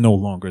lacquer is no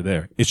longer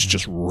there. It's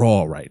just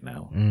raw right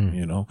now,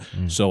 you know?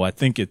 So I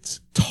think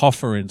it's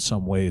tougher in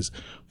some ways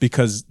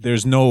because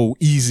there's no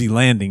easy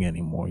landing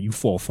anymore. You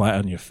fall flat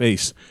on your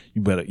face.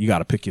 You got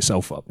to pick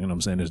yourself up. You know what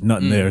I'm saying? There's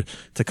nothing there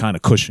to kind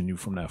of cushion you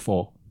from that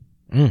fall.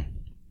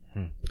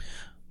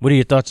 What are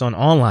your thoughts on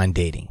online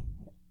dating?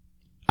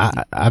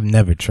 I've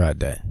never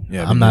tried that.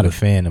 Yeah, I'm not a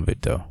fan of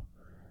it though.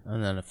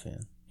 I'm not a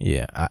fan.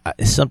 Yeah.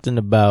 It's something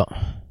about...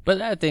 But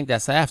I think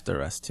that's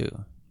after us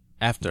too,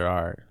 after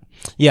our.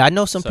 Yeah, I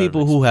know some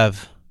people who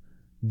have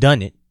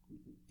done it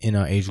in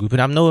our age group,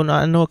 and I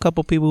know a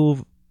couple people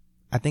who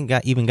I think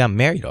got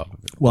married off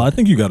of it. Well, I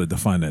think you got to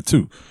define that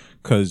too,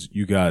 because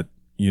you got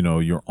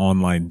your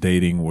online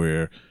dating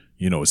where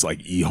it's like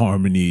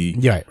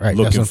eHarmony, right,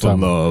 looking for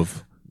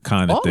love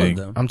kind of thing.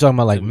 I'm talking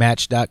about like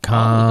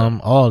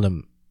Match.com, all of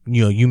them.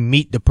 You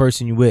meet the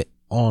person you with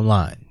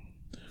online.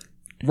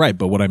 Right,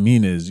 but what I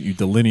mean is you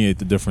delineate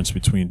the difference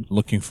between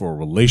looking for a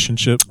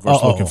relationship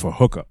versus looking for a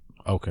hookup.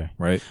 Okay.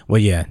 Right?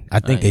 Well, yeah, I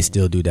think they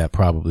still do that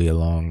probably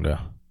along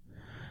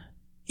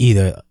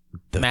either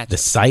the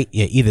site.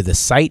 Yeah, either the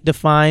site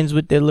defines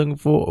what they're looking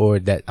for, or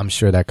that I'm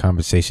sure that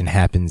conversation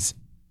happens.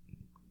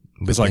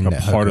 It's like a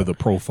part of the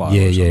profile.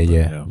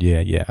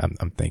 Yeah.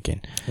 I'm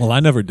thinking. Well, I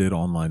never did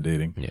online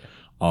dating.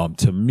 Yeah.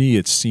 To me,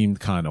 it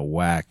seemed kind of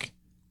whack.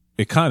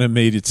 It kind of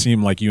made it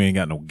seem like you ain't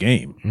got no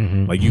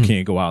game. Like you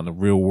can't go out in the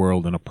real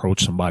world and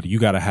approach somebody. You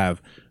got to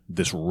have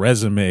this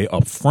resume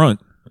up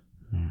front,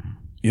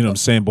 you know what I'm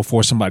saying,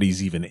 before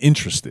somebody's even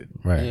interested.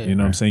 Right. You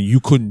know what I'm saying? You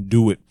couldn't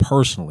do it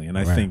personally. And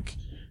I think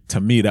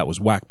to me that was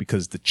whack,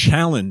 because the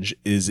challenge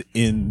is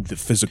in the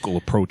physical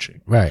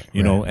approaching. Right.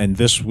 You know, and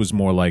this was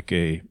more like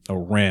a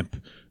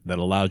ramp that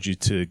allowed you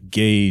to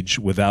gauge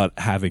without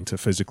having to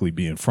physically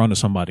be in front of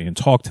somebody and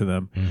talk to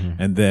them,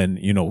 and then,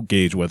 you know,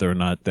 gauge whether or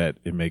not that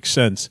it makes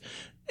sense.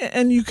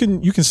 And you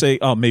can say,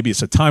 oh, maybe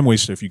it's a time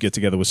waster if you get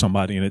together with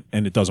somebody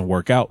and it doesn't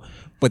work out.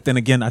 But then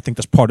again, I think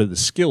that's part of the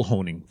skill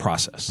honing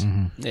process.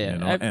 Yeah, you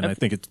know? I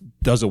think it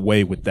does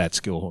away with that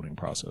skill honing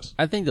process.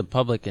 I think the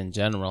public in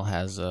general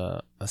has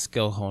a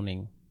skill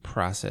honing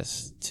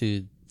process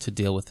to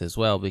deal with as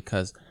well,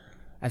 because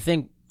I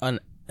think an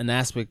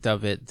aspect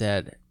of it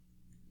that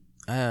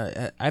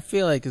I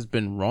feel like has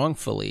been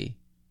wrongfully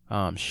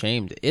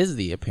shamed is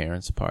the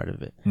appearance part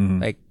of it.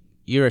 Like,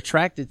 you're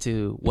attracted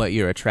to what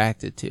you're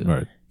attracted to.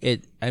 Right.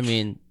 I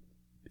mean,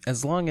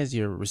 as long as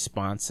your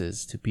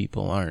responses to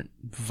people aren't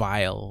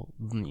vile,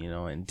 you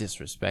know, and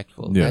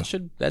disrespectful, Yeah.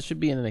 that should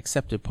be an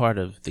accepted part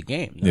of the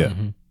game. No? Yeah.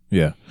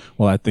 Yeah.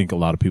 Well, I think a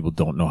lot of people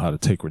don't know how to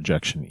take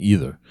rejection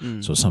either.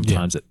 So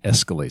sometimes it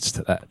escalates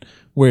to that,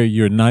 where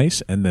you're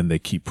nice and then they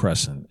keep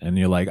pressing and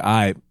you're like,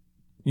 I'm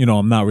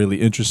not really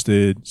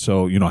interested.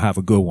 So, you know, have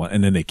a good one.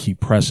 And then they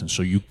keep pressing.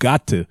 So you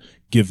got to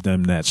give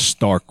them that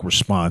stark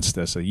response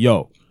that say,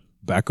 yo,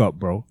 back up,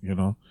 bro, you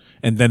know?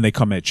 And then they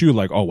come at you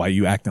like, oh, why are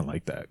you acting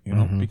like that? You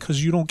know,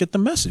 because you don't get the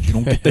message. You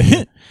don't get the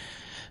hint.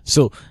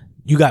 So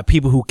you got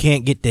people who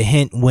can't get the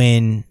hint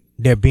when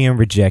they're being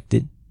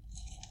rejected.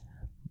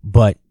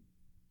 But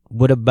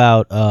what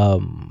about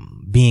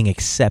being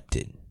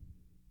accepted?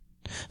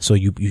 So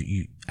you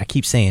I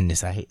keep saying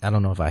this. I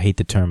don't know if I hate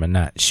the term or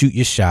not. Shoot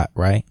your shot,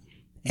 right?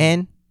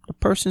 And the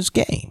person's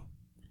game,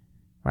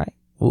 right?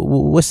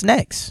 What's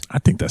next? I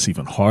think that's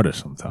even harder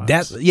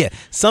sometimes.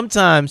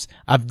 Sometimes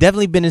I've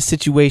definitely been in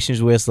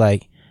situations where it's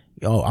like,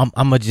 yo, I'm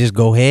gonna just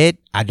go ahead.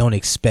 I don't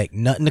expect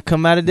nothing to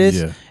come out of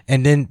this,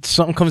 and then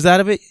something comes out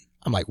of it.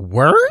 I'm like,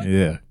 word?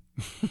 Yeah.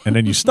 And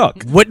then you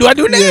stuck. What do I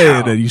do now?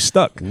 Yeah, then you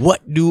stuck.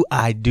 What do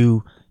I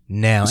do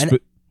now?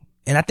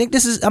 And I think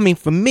this is, I mean,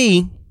 for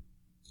me,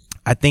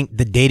 I think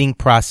the dating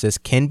process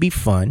can be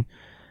fun,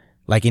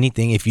 like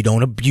anything, if you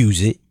don't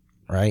abuse it,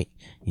 right?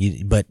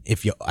 But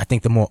I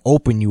think the more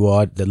open you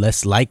are, the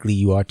less likely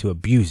you are to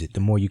abuse it. The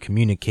more you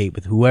communicate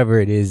with whoever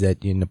it is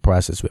that you're in the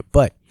process with.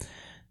 But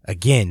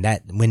again,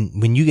 that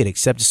when you get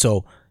accepted,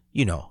 so,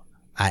 you know,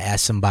 I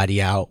ask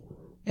somebody out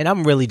and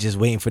I'm really just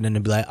waiting for them to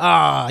be like,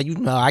 I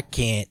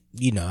can't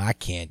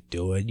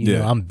do it. You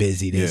know, I'm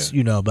busy,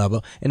 you know, blah,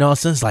 blah. And all of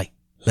a sudden it's like,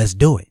 let's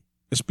do it.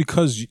 It's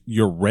because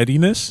your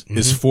readiness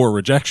is for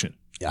rejection.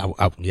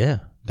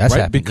 That's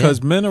right. happened,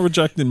 because men are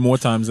rejected more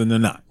times than they're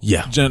not.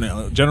 Yeah.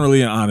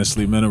 Generally and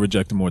honestly, men are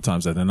rejected more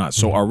times than they're not.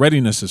 So our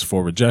readiness is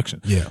for rejection.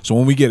 Yeah. So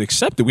when we get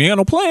accepted, we ain't got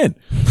no plan.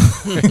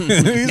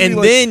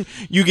 And then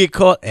you get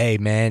caught. Hey,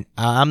 man,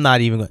 I'm not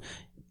even going.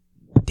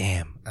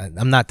 Damn.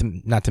 I'm not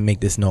to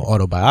make this no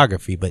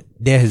autobiography, but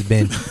there has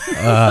been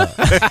times.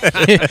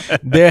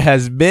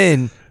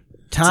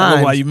 Tell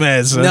them why you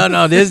mad, son.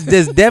 No. There's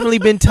definitely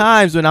been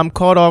times when I'm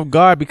caught off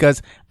guard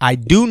because I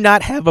do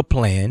not have a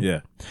plan.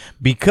 Yeah.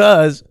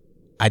 Because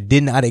I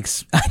did not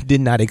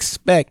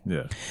expect.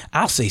 Yeah.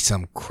 I'll say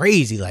something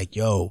crazy like,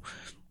 "Yo,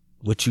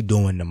 what you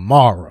doing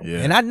tomorrow?" Yeah.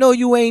 And I know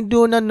you ain't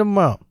doing nothing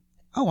tomorrow.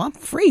 Oh, I'm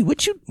free.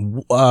 What you?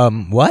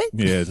 What?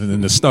 Yeah. And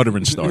then the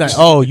stuttering starts. Like,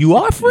 oh, you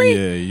are free?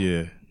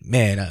 Yeah.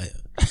 Man,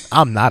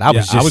 I'm not. I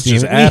was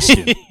just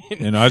asking.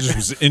 You know, I just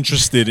was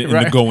interested in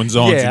the goings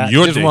on in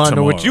your day. I just want to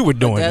know what you were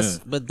doing.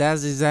 But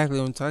that's exactly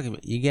what I'm talking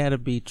about. You got to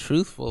be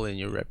truthful in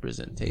your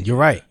representation. You're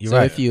right. So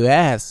if you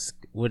ask,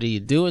 what are you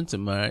doing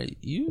tomorrow?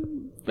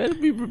 You better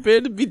be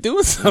prepared to be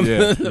doing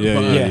something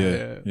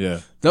tomorrow.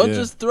 Yeah. Don't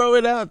just throw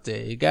it out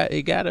there. It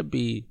got to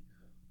be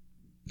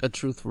a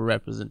truthful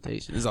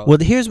representation. Well,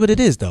 here's what it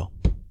is, though.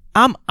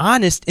 I'm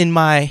honest in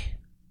my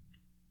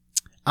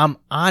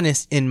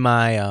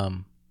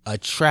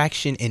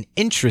attraction and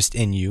interest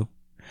in you,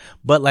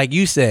 but like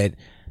you said,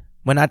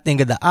 when I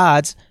think of the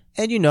odds,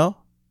 and you know,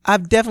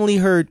 I've definitely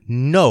heard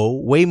no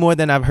way more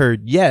than I've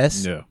heard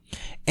yes. Yeah.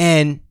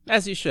 And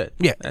as you should.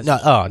 Yeah.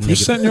 You're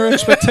setting your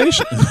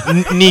expectations.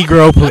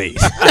 Negro,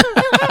 please.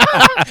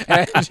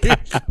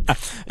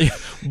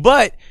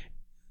 But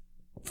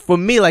for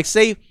me, like,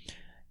 say,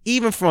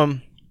 even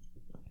from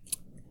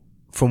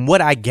what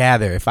I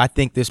gather, if I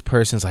think this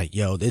person's like,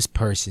 yo, this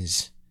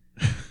person's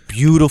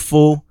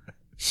beautiful,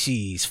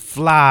 she's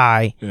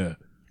fly,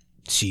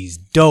 she's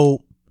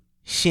dope,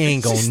 she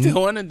ain't gonna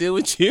still want to deal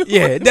with you.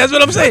 Yeah, that's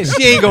what I'm saying.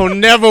 She ain't gonna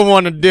never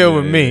want to deal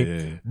with me.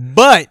 Yeah.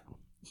 But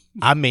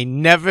I may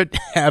never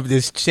have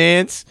this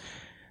chance.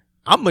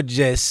 I'ma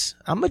just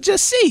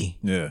see.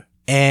 Yeah.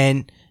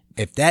 And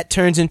if that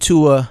turns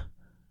into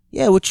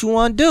what you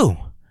want to do,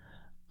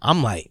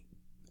 I'm like,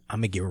 I'm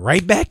gonna get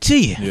right back to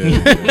you.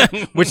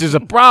 Yeah. Which is a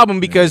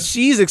problem because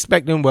she's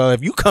expecting, well,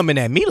 if you coming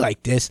at me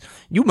like this,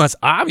 you must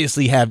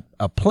obviously have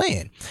a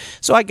plan.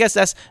 So I guess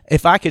that's,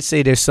 if I could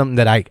say there's something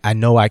that I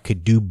know I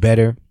could do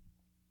better.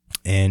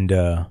 And,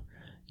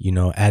 you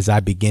know, as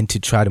I begin to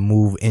try to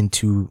move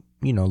into,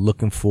 you know,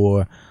 looking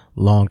for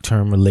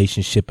long-term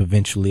relationship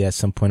eventually at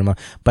some point in my,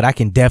 but I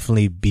can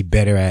definitely be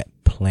better at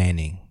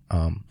planning.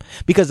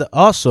 Because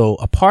also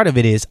a part of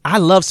it is I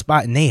love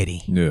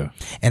spontaneity. Yeah.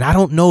 And I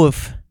don't know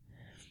if,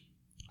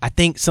 I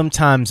think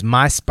sometimes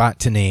my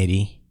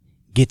spontaneity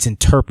gets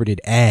interpreted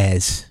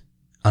as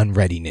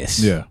unreadiness.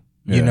 Yeah.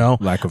 You know?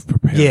 Lack of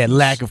preparedness. Yeah,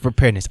 lack of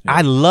preparedness. Yeah.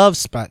 I love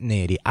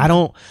spontaneity.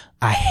 I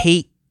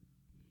hate,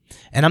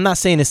 and I'm not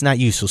saying it's not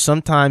useful.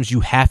 Sometimes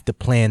you have to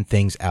plan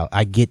things out.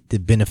 I get the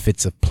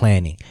benefits of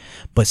planning.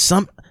 But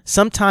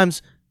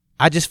sometimes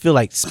I just feel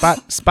like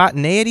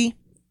spontaneity,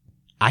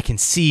 I can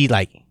see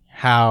like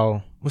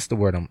how, what's the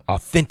word?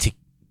 Authentic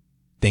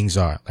things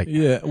are. Like,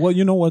 yeah. Well,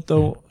 you know what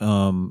though?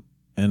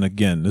 And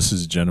again, this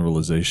is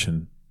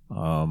generalization.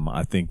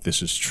 I think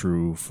this is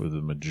true for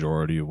the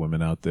majority of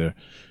women out there.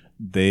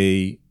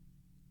 They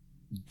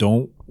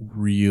don't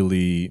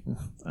really,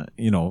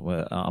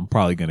 I'm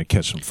probably going to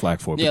catch some flack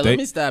for it. Yeah, but let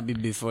me stop you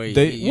before you.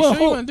 You well,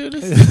 sure you want to do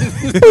this?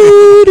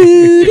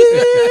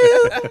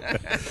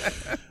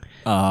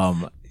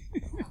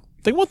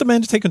 They want the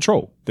man to take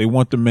control. They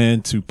want the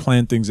man to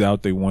plan things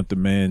out. They want the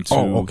man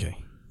to,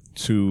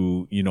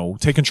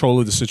 take control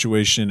of the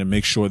situation and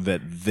make sure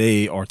that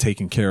they are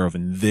taken care of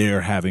and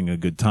they're having a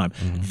good time.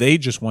 Mm-hmm. They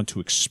just want to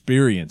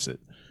experience it.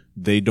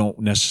 They don't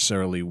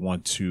necessarily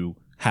want to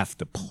have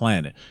to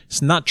plan it.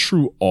 It's not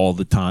true all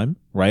the time,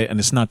 right? And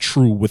it's not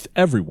true with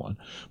everyone.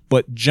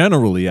 But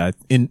generally, all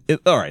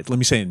right, let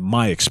me say in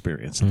my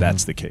experience,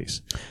 that's the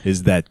case,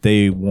 is that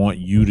they want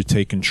you to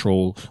take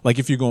control. Like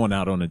if you're going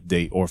out on a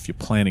date or if you're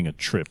planning a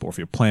trip or if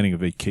you're planning a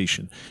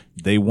vacation,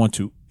 they want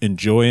to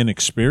enjoy and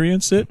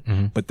experience it,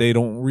 but they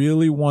don't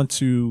really want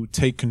to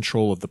take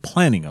control of the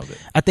planning of it.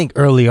 I think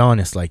early on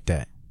it's like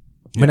that.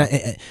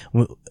 Yeah.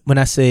 When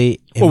I say,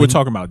 well, we're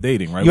talking about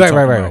dating, right?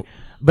 Right.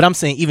 But I'm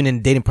saying even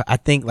in dating, I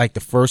think like the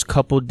first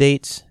couple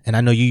dates, and I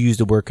know you use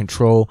the word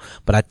control,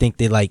 but I think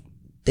they like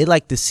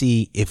to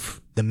see if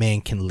the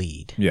man can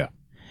lead. Yeah.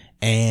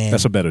 And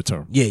that's a better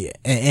term. Yeah.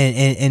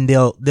 And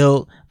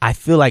they'll I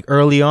feel like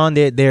early on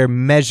they're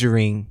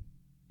measuring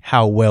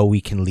how well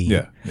we can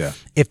lead. Yeah.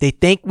 If they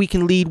think we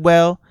can lead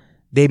well,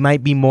 they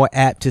might be more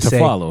apt to say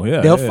follow. Yeah.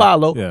 They'll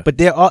follow, yeah. But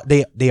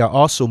they are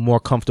also more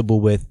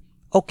comfortable with,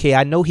 okay,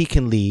 I know he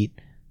can lead.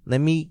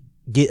 Let me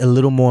get a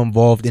little more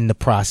involved in the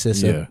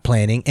process of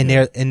planning, and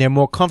they're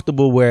more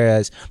comfortable.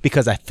 Whereas,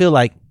 because I feel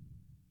like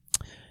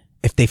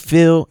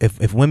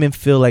if women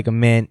feel like a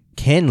man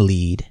can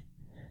lead,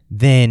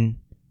 then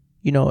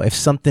if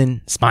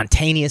something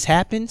spontaneous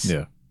happens,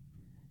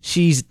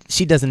 she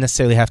doesn't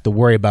necessarily have to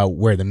worry about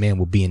where the man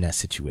will be in that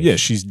situation. Yeah,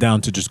 she's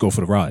down to just go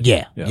for the ride.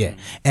 Yeah.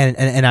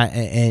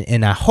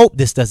 And I hope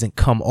this doesn't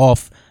come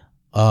off.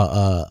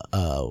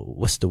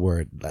 What's the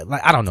word?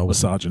 Like I don't know.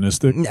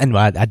 Misogynistic? And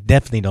I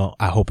definitely don't.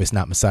 I hope it's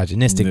not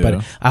misogynistic,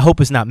 but I hope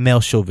it's not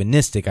male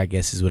chauvinistic, I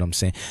guess is what I'm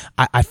saying.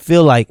 I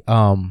feel like,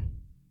 I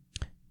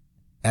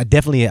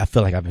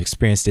feel like I've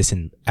experienced this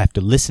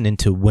after listening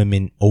to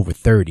women over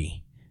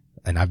 30,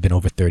 and I've been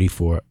over 30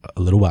 for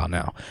a little while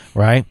now,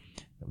 right?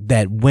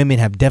 That women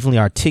have definitely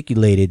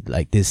articulated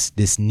like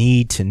this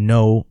need to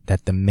know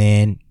that the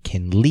man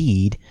can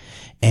lead,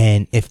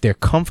 and if they're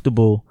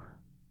comfortable,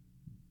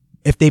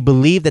 if they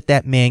believe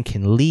that man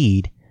can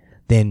lead,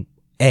 then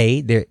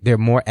they're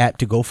more apt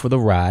to go for the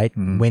ride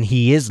when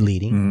he is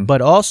leading,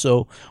 but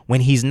also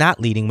when he's not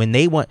leading,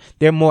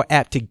 they're more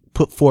apt to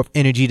put forth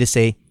energy to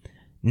say,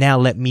 now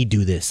let me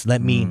do this.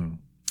 Let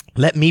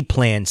me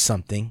plan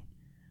something,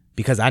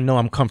 because I know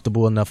I'm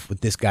comfortable enough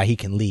with this guy. He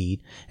can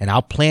lead, and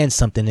I'll plan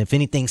something. If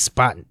anything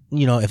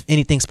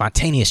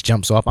spontaneous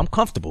jumps off, I'm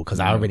comfortable because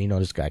I already know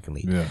this guy can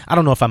lead. Yeah. I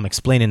don't know if I'm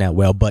explaining that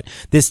well, but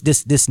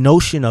this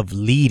notion of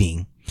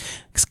leading,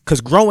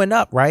 because growing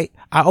up, right,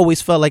 I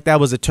always felt like that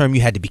was a term you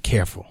had to be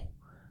careful.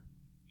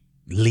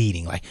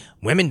 Leading, like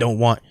women don't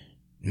want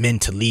men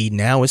to lead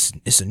now.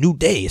 It's a new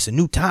day. It's a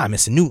new time.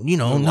 It's a new, we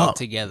walk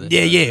together.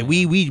 Yeah.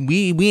 We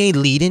ain't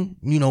leading.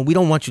 We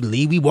don't want you to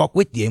lead. We walk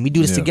with you and we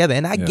do this together.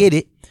 And I get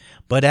it.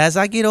 But as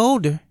I get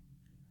older,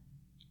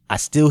 I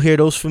still hear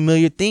those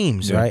familiar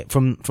themes, right?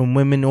 From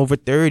women over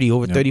 30,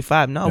 over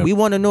 35. No, we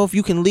want to know if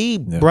you can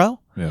lead, bro.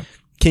 Yeah.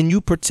 Can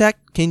you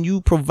protect? Can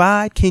you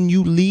provide? Can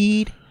you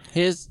lead?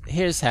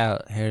 Here's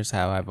how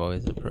I've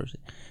always approached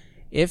it.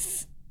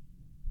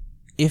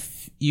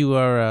 If you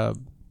are a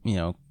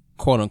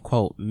quote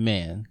unquote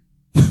man,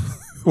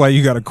 why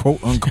you gotta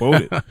quote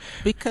unquote it?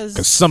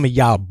 Because some of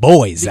y'all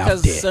boys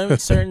out there,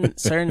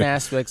 certain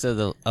aspects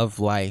of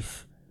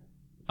life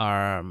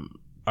are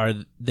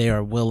they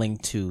are willing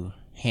to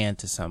hand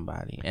to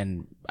somebody,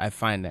 and I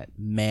find that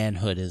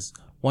manhood is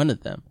one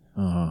of them.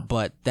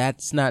 But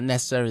that's not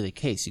necessarily the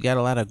case. You got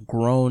a lot of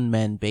grown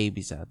men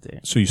babies out there.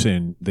 So you're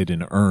saying they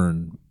didn't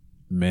earn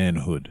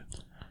manhood,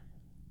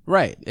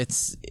 right?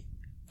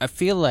 I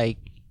feel like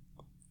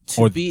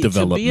to be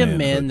a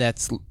man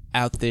that's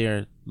out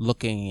there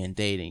looking and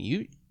dating,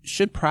 you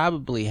should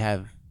probably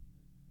have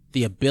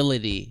the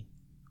ability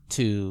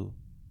to,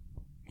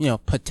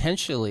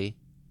 potentially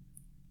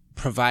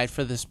provide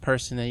for this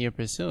person that you're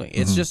pursuing.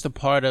 It's just a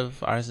part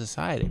of our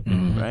society,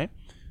 right?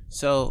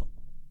 So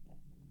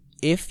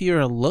if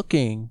you're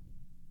looking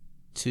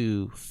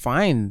to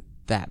find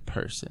that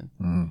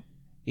person,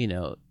 you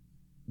know,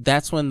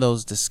 that's when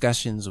those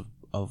discussions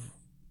of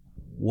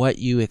what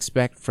you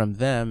expect from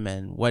them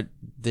and what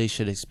they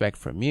should expect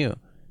from you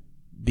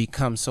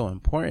become so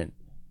important.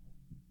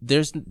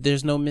 There's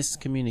no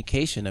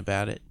miscommunication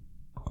about it.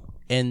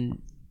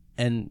 And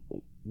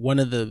one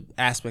of the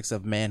aspects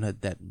of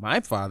manhood that my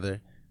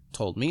father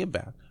told me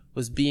about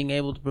was being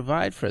able to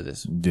provide for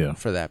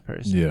for that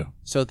person. Yeah.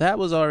 So that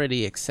was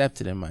already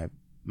accepted in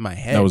my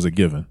head. That was a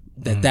given.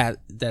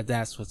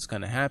 That's what's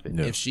going to happen.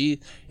 Yeah. If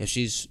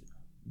she's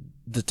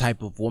the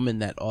type of woman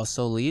that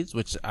also leads,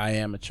 which I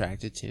am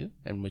attracted to,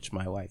 and which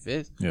my wife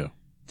is. Yeah.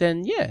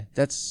 Then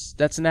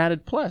that's an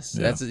added plus.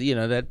 Yeah. That's, you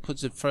know, that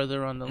puts it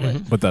further on the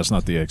list. But that's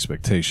not the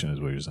expectation, is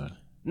what you're saying.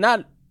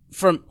 Not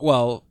from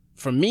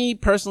for me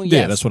personally,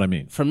 Yeah, yes. that's what I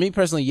mean. For me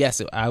personally,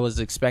 yes. I was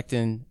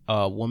expecting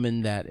a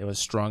woman that it was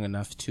strong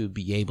enough to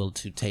be able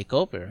to take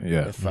over.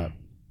 Yeah. If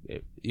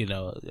you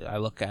know, I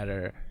look at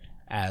her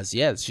as,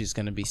 yes, she's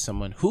going to be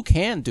someone who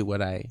can do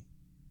what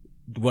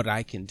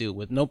I can do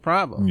with no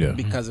problem. Yeah.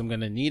 Because I'm going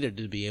to need her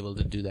to be able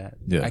to do that.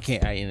 Yeah.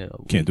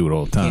 Can't do it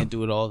all the time. Can't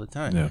do it all the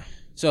time. Yeah.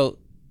 So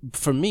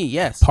for me,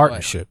 yes.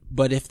 Partnership.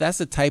 But if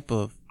that's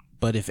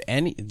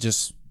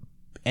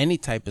any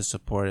type of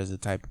support is the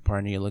type of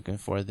partner you're looking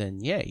for, then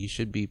yeah, you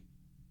should be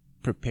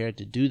prepared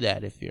to do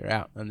that if you're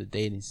out on the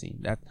dating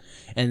scene.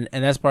 And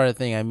that's part of the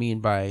thing I mean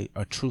by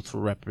a truthful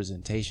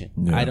representation.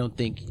 Yeah. I don't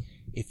think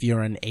if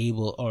you're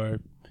unable or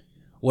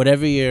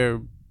whatever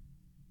your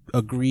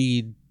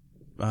agreed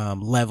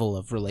level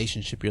of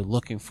relationship you're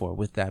looking for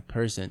with that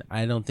person,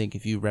 I don't think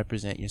if you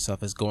represent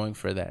yourself as going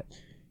for that,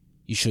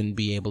 you shouldn't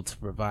be able to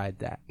provide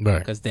that. Right.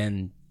 Because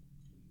then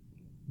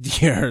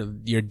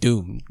you're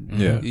doomed.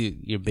 Yeah.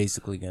 You're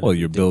basically gonna. Well,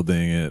 you're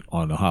building it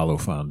on a hollow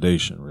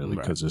foundation, really,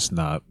 because it's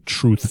not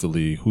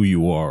truthfully who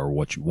you are or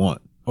what you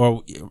want.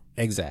 Or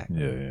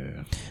exactly.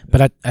 Yeah.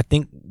 But I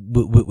think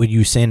what you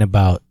were saying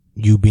about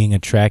you being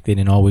attracted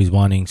and always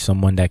wanting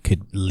someone that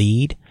could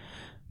lead,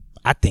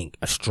 I think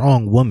a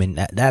strong woman,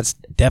 that's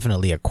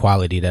definitely a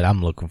quality that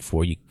I'm looking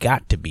for. You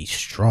got to be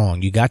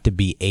strong. You got to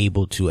be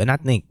able to, and I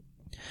think.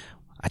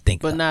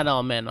 But not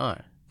all men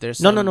are. There's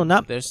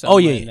not. There's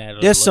some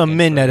There's some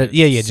men that are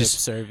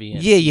just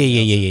subservient.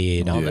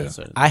 Yeah. All No. that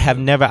sort of I have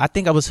never. I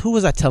think who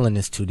was I telling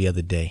this to the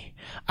other day?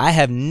 I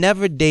have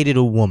never dated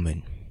a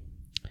woman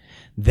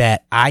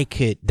that I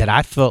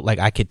felt like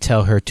I could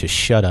tell her to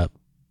shut up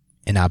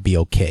and I'll be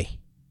okay.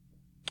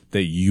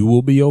 That you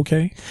will be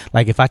okay?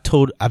 Like if I've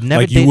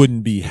never like you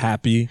wouldn't be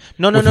happy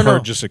with her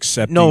just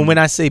accepting. No, when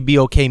I say be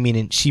okay,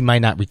 meaning she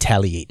might not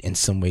retaliate in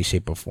some way,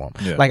 shape, or form.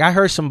 Yeah. Like I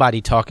heard somebody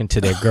talking to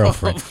their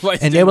girlfriend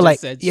and they were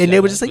like,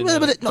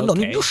 no,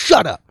 you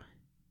shut up.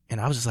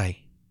 And I was just like,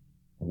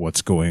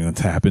 what's going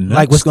to happen next?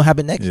 Like what's going to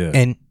happen next? Yeah.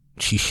 And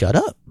she shut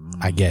up,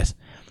 I guess.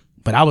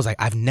 But I was like,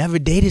 I've never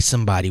dated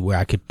somebody where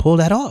I could pull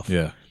that off.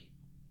 Yeah.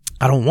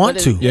 I don't want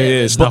to. Yeah,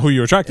 it's not who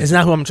you're attracted to. It's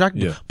not who I'm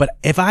attracted Yeah. to. But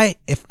if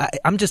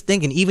I'm just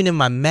thinking, even in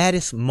my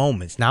maddest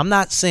moments, now I'm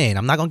not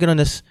going to get on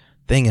this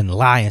thing and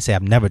lie and say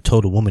I've never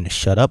told a woman to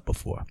shut up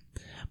before.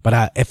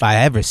 But if I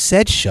ever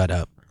said shut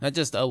up. Not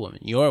just a woman,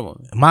 your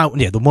woman.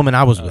 The woman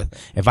I was with.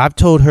 If I've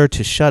told her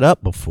to shut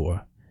up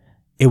before,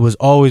 it was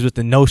always with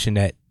the notion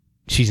that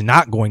she's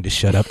not going to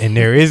shut up and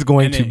there is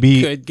going to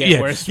be. Could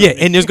get worse. Yeah,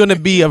 and there's going to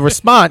be a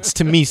response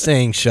to me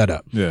saying shut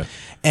up. Yeah.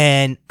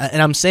 And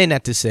I'm saying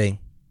that to say,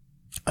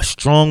 a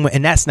strong,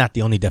 and that's not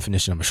the only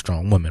definition of a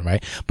strong woman,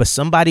 right? But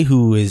somebody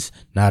who is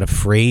not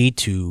afraid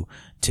to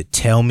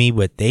tell me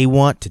what they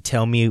want, to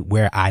tell me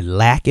where I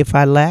lack if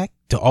I lack,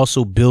 to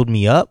also build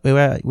me up,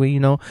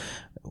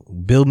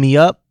 build me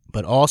up,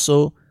 but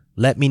also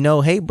let me know,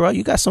 hey, bro,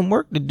 you got some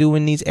work to do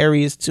in these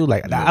areas too.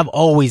 Like I've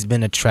always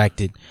been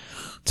attracted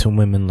to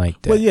women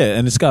like that. Well, yeah,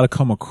 and it's got to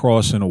come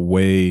across in a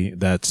way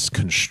that's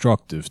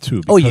constructive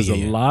too. Because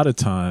a lot of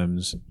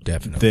times,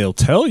 they'll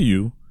tell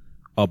you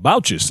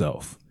about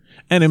yourself.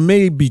 And it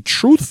may be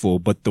truthful,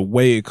 but the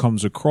way it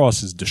comes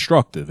across is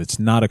destructive. It's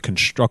not a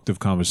constructive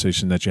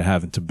conversation that you're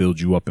having to build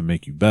you up and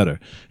make you better.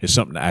 It's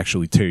something to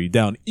actually tear you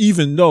down,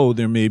 even though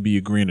there may be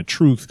a grain of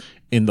truth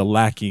in the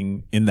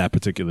lacking in that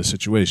particular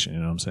situation. You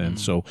know what I'm saying?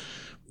 So,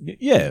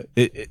 yeah,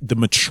 the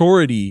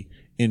maturity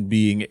in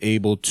being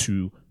able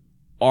to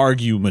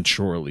argue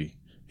maturely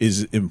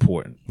is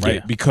important, right?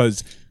 Yeah.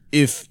 Because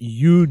if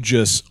you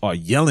just are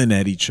yelling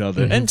at each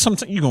other, and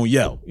sometimes you're going to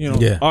yell,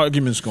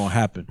 arguments going to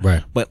happen.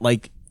 Right. But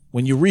like,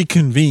 when you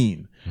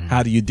reconvene,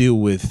 how do you deal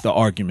with the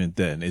argument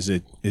then? Is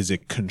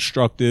it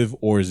constructive,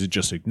 or is it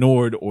just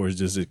ignored, or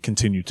does it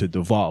continue to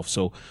devolve?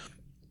 So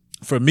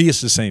for me,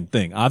 it's the same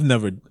thing.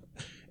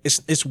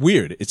 It's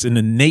weird. It's an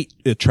innate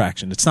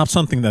attraction. It's not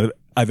something that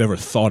I've ever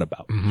thought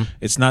about.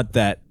 It's not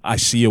that I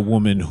see a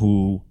woman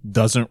who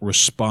doesn't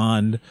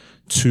respond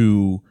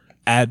to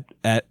an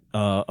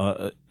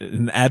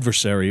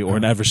adversary or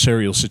an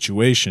adversarial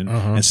situation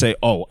and say,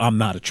 oh, I'm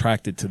not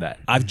attracted to that.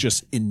 I've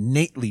just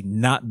innately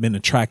not been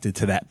attracted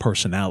to that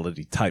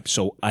personality type.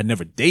 So I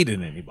never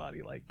dated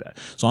anybody like that.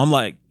 So I'm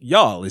like,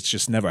 y'all, it's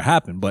just never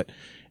happened. But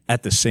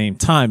at the same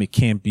time, it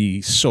can't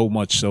be so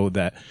much so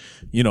that,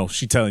 you know,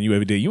 she telling you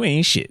every day, you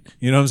ain't shit.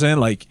 You know what I'm saying?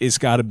 Like, it's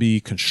got to be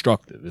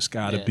constructive. It's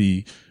got to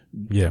be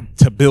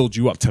to build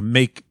you up, to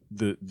make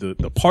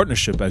the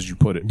partnership, as you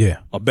put it,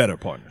 a better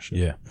partnership.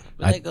 Yeah.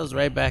 But that goes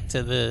right back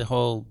to the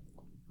whole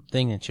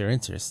thing that you're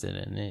interested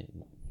in.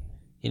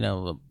 You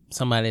know,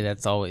 somebody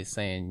that's always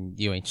saying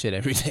you ain't shit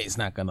every day is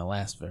not going to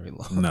last very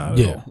long. No.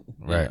 Yeah.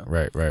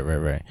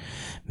 Right.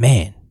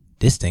 Man,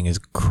 this thing is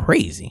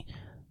crazy.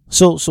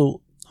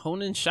 So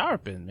hone and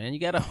sharpen, man. You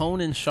got to hone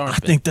and sharpen.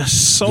 I think that's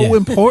so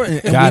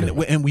important.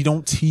 And we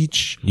don't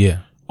teach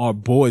our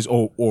boys,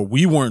 or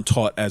we weren't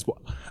taught as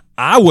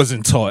I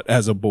wasn't taught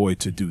as a boy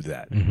to do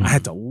that. I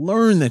had to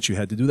learn that you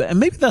had to do that. And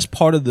maybe that's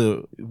part of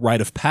the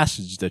rite of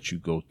passage that you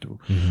go through.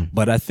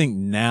 But I think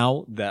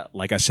now that,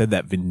 like I said,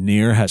 that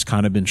veneer has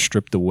kind of been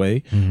stripped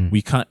away,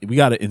 we got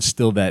to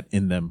instill that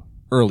in them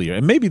earlier.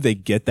 And maybe they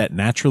get that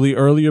naturally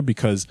earlier,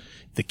 because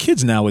the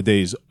kids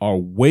nowadays are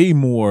way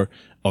more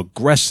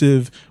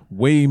aggressive,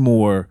 way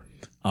more,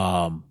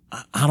 I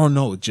don't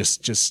know,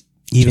 just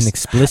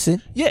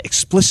explicit? Yeah,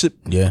 explicit,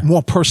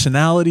 more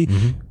personality.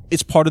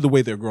 It's part of the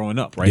way they're growing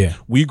up, right? Yeah.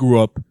 We grew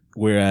up,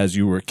 whereas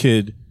you were a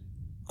kid,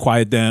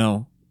 quiet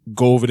down,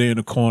 go over there in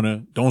the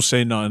corner, don't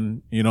say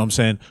nothing, you know what I'm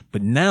saying?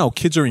 But now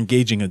kids are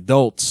engaging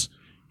adults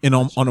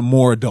on a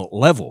more adult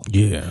level.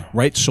 Yeah.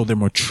 Right? So they're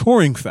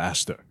maturing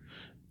faster.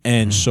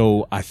 And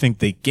so I think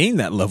they gain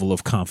that level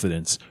of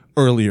confidence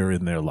earlier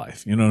in their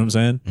life. You know what I'm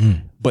saying?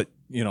 But,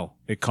 you know,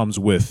 it comes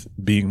with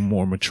being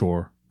more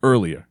mature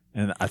earlier.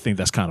 And I think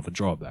that's kind of a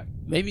drawback.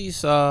 Maybe you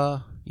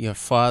saw your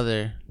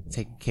father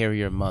taking care of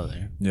your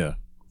mother. Yeah.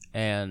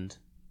 And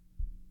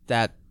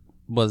that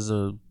was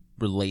a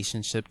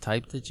relationship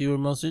type that you were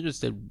most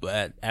interested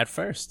at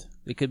first.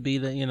 It could be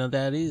that, you know,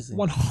 that easy.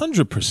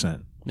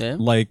 100%. Yeah.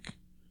 Like,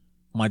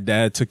 my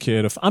dad took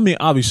care of, I mean,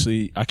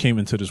 obviously, I came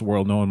into this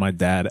world knowing my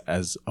dad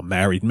as a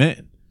married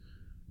man.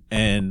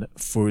 And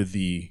for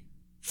the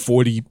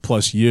 40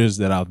 plus years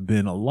that I've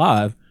been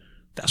alive,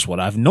 that's what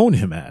I've known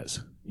him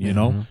as, you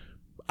know?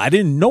 I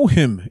didn't know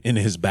him in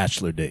his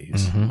bachelor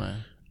days.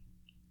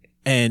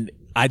 And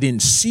I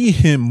didn't see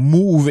him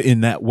move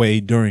in that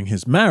way during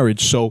his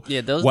marriage. So yeah,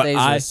 those days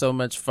were so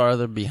much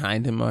farther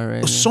behind him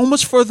already. So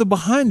much further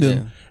behind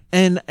him.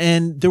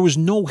 And there was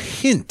no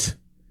hint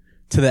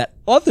to that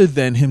other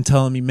than him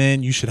telling me,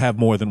 man, you should have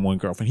more than one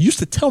girlfriend. He used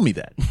to tell me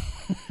that.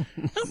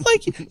 I'm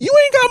like, you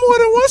ain't got more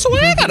than one, so I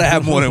ain't got to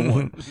have more than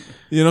one.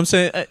 You know what I'm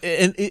saying?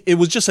 And it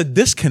was just a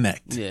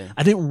disconnect. Yeah.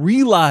 I didn't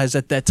realize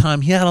at that time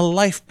he had a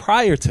life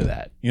prior to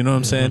that. You know what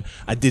I'm saying?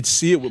 I did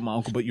see it with my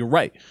uncle, but you're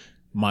right.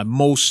 My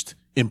most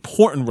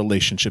important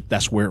relationship,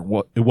 that's where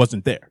it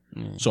wasn't there.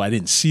 So I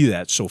didn't see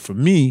that. So for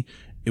me,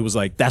 it was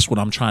like, that's what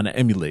I'm trying to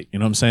emulate. You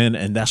know what I'm saying?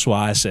 And that's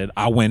why I said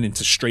I went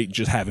into straight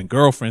just having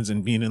girlfriends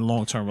and being in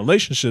long-term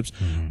relationships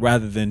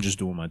rather than just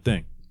doing my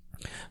thing.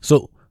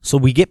 So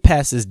we get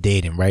past this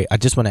dating, right? I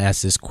just want to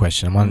ask this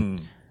question.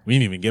 We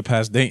didn't even get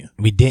past dating.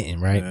 We didn't,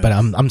 right? Yeah. But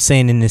I'm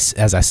saying in this,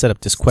 as I set up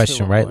this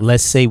question, right?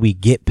 Let's say we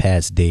get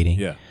past dating.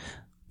 Yeah.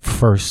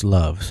 First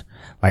loves.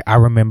 Like, I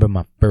remember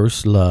my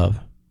first love,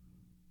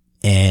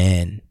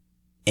 and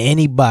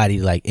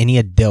anybody, like any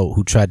adult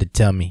who tried to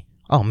tell me,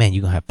 oh man,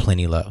 you're going to have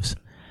plenty of loves,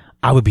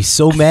 I would be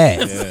so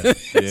mad.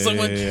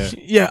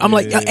 I'm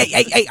like,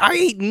 hey, I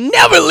ain't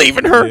never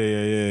leaving her.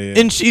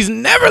 And she's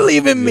never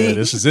leaving me.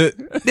 This is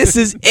it. This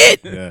is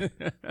it.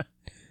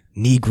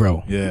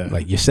 Negro. Yeah.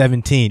 Like, you're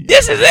 17.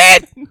 This is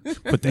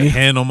it. Put their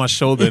hand on my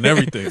shoulder and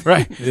everything.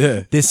 Right.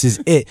 Yeah. This is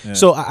it. Yeah.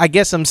 So I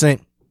guess I'm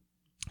saying,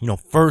 you know,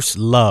 first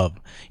love.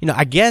 You know,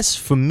 I guess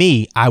for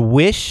me, I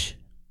wish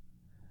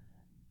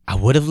I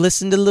would have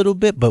listened a little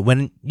bit, but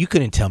when you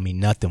couldn't tell me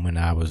nothing when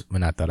I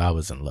thought I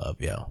was in love,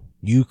 yo.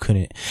 You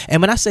couldn't. And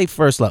when I say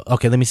first love,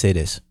 okay, let me say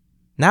this.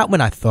 Not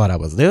when I thought I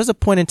was. There was a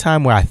point in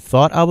time where I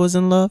thought I was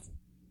in love.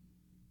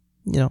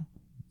 You know,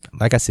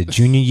 like I said,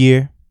 junior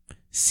year,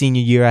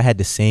 senior year, I had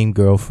the same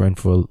girlfriend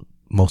for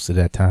most of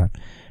that time,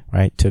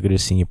 right? Took her to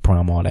senior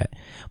prom, all that.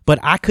 But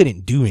I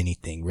couldn't do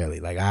anything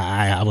really. Like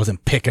I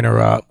wasn't picking her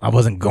up. I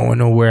wasn't going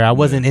nowhere. I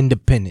wasn't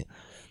independent.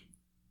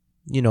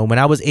 You know, when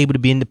I was able to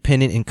be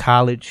independent in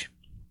college,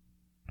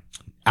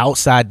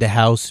 outside the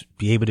house,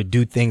 be able to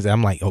do things,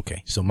 I'm like,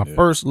 okay. So my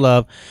first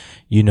love,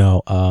 you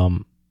know,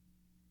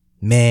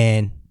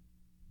 man,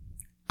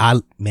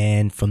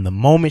 from the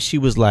moment she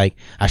was like,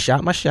 I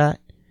shot my shot,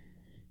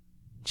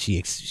 she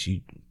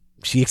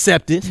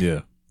accepted.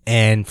 Yeah.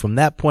 And from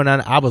that point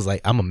on, I was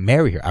like, I'm gonna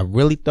marry her. I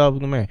really thought I was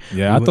gonna marry her.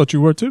 Yeah, I thought you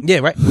were too. Yeah,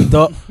 right. We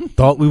thought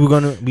we were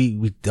gonna.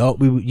 We thought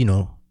we would. You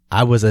know,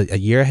 I was a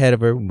year ahead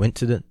of her.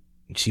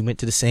 She went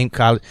to the same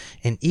college,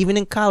 and even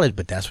in college,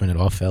 but that's when it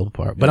all fell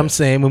apart. But I'm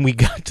saying when we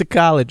got to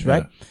college,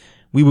 right,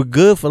 we were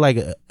good for like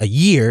a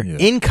year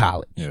in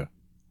college. Yeah.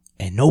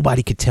 And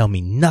nobody could tell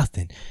me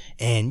nothing.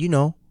 And you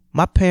know,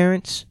 my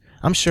parents,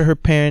 I'm sure her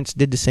parents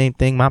did the same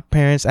thing. My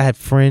parents, I had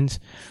friends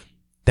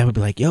that would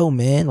be like, yo,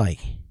 man, like,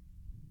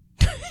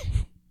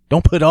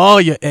 don't put all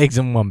your eggs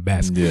in one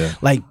basket. Yeah.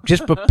 Like,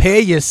 just prepare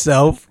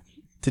yourself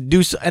to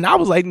do so. And I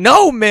was like,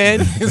 no, man.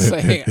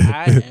 Like,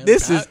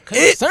 this is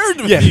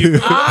concerned with you.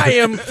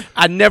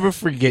 I never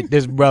forget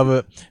this,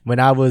 brother. When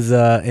I was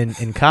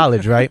in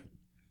college, right?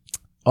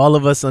 All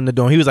of us on the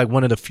dorm, he was like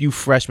one of the few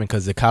freshmen,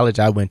 because the college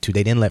I went to,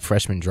 they didn't let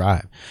freshmen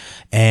drive.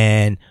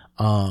 And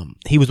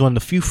he was one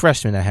of the few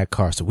freshmen that had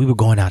cars. So we were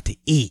going out to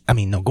eat.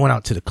 Going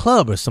out to the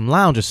club or some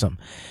lounge or something.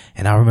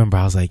 And I remember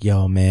I was like,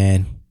 yo,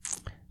 man,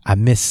 I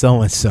miss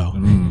so-and-so.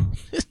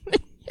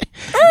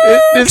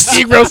 This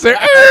Negro said,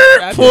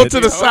 pulled to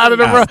the side of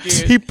the road.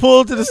 He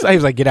pulled to the side. He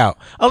was like, get out.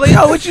 I was like,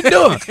 yo, what you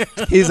doing?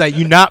 He's like,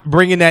 you not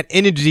bringing that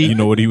energy. You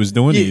know what he was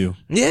doing to you?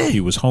 Yeah. He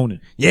was honing.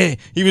 Yeah.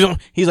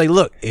 He's like,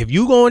 look, if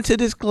you go into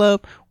this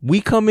club,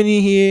 we coming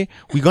in here,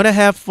 we gonna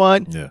have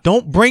fun. Yeah.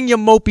 Don't bring your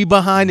mopey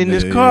behind in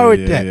this car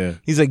with that. Yeah.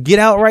 He's like, get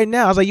out right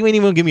now. I was like, you ain't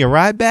even gonna give me a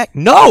ride back?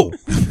 No.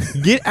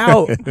 Get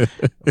out.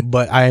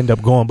 But I end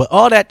up going. But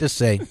all that to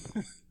say,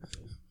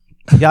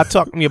 y'all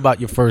talk to me about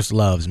your first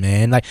loves,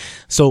 man. Like,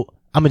 so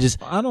I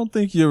don't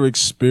think your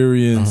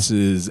experience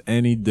is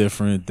any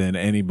different than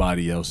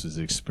anybody else's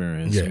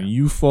experience. Yeah. When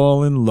you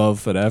fall in love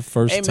for that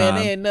first time. Hey, man,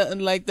 there ain't nothing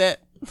like that.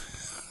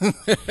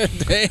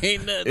 There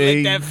ain't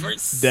nothing like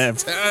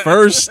that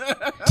first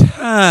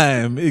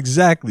time.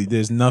 Exactly.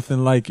 There's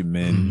nothing like it,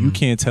 man. Mm-hmm. You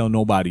can't tell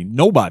nobody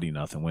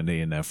nothing when they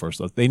in that first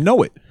love. They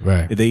know it.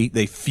 Right.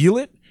 They feel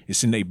it.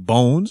 It's in their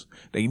bones.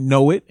 They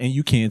know it, and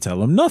you can't tell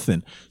them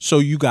nothing. So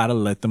you got to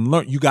let them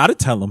learn. You got to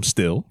tell them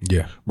still.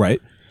 Yeah.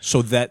 Right?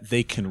 So that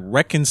they can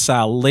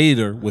reconcile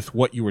later with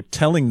what you were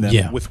telling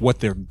them, with what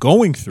they're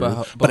going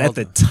through. But at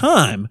the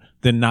time,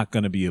 they're not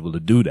going to be able to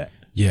do that.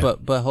 Yeah.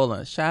 But hold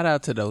on. Shout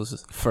out to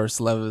those first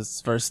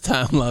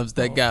time loves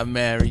that got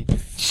married.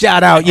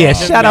 Shout out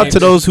to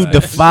those who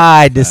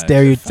defied the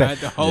stereotype.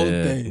 The whole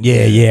thing.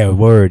 Yeah,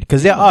 word.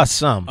 Because there are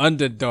some.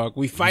 Underdog,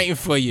 we fighting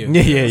for you.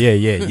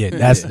 Yeah.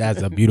 That's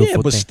a beautiful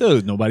thing. But still,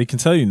 nobody can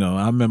tell you no.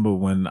 I remember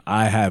when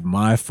I had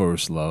my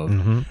first love,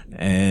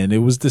 and it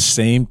was the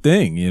same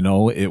thing.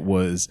 It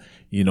was,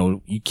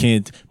 you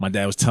can't. My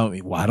dad was telling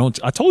me, why don't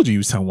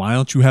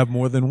you have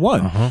more than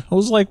one? I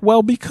was like,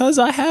 well, because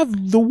I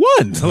have the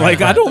one.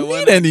 Like, I don't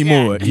need any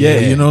more. Yeah,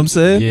 you know what I'm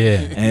saying?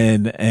 Yeah.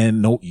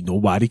 And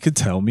nobody could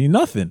tell me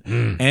nothing.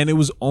 And it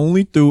was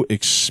only through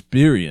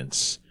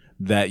experience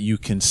that you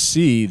can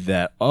see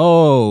that,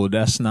 oh,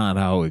 that's not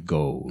how it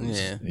goes.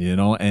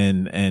 Yeah.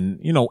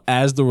 And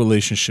as the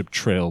relationship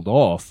trailed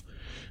off,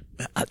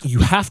 you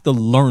have to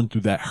learn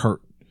through that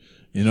hurt.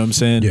 You know what I'm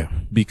saying? Yeah.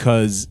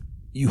 Because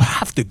you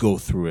have to go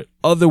through it.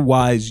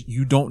 Otherwise,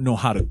 you don't know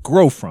how to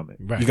grow from it.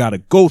 Right. You got to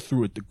go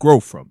through it to grow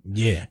from it.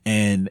 Yeah.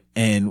 And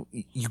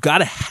you got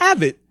to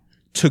have it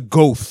to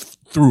go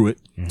through it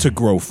to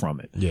grow from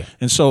it. Yeah.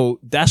 And so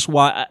that's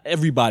why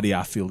everybody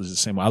I feel is the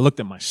same way. I looked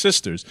at my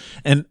sisters,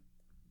 and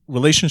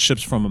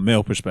relationships from a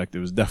male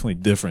perspective is definitely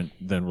different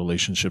than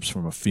relationships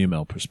from a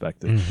female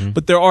perspective.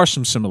 But there are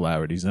some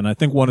similarities. And I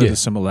think one of the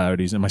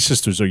similarities, and my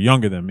sisters are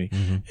younger than me,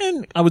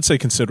 and I would say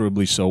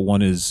considerably so.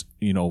 One is,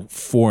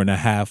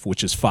 4.5,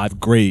 which is 5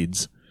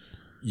 grades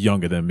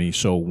younger than me.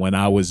 So when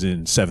I was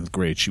in 7th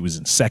grade, she was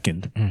in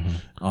 2nd.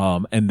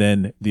 And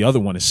then the other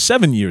one is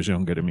 7 years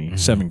younger than me,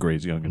 7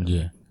 grades younger than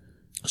me.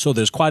 So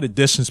there's quite a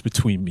distance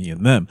between me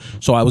and them.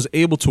 So I was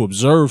able to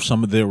observe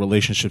some of their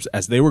relationships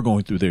as they were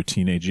going through their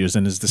teenage years.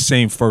 And it's the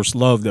same first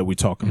love that we're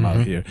talking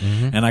about here.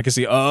 And I can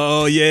see,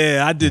 oh,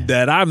 yeah, I did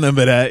that. I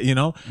remember that,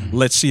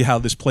 Let's see how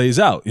this plays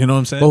out. You know what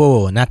I'm saying?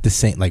 Whoa, not the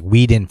same. Like,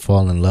 we didn't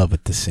fall in love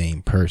with the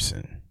same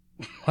person.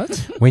 What?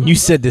 When you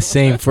said the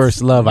same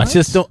first love, I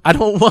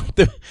don't want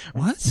the.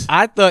 What?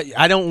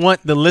 I don't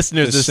want the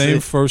listeners to say. The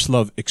same first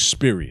love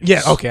experience.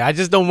 Yeah, okay. I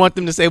just don't want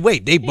them to say,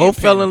 wait, they both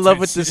fell in love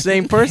with the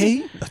same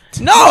person?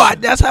 No,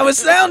 that's how it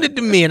sounded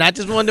to me. And I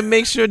just wanted to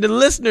make sure the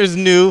listeners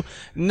knew,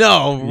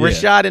 no,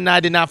 Rashad and I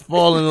did not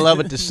fall in love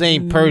with the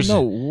same person.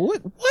 No,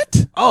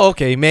 what? Oh,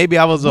 okay. Maybe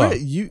I was off.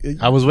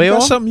 I was way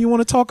off? Something you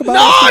want to talk about?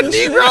 No,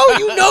 Negro,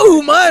 you know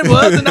who mine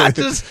was. And I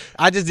just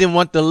didn't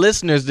want the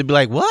listeners to be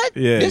like, what?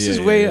 Yeah, this is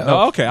way up.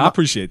 Oh, okay, I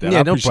appreciate that. Yeah,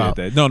 I appreciate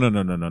that.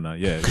 No.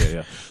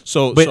 Yeah.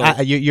 So,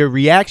 your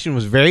reaction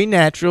was very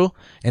natural,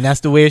 and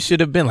that's the way it should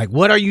have been. Like,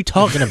 what are you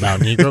talking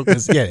about, Negro?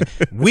 Because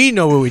we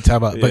know what we're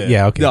talking about. But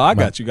okay. No, I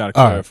got you. Got to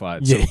clarify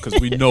it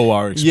because we know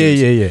our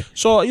experience. Yeah.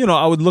 So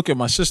I would look at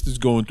my sisters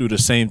going through the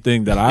same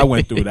thing that I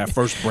went through. That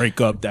first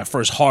breakup, that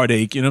first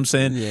heartache. You know what I'm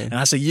saying? Yeah. And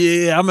I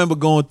say, I remember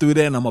going through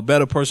that, and I'm a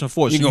better person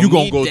for it. So you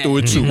gonna go through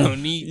it too.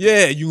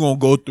 You gonna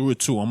go through it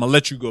too. I'm gonna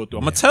let you go through.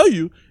 I'm gonna tell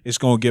you it's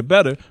gonna get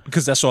better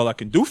because that's all I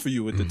can do for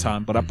you at the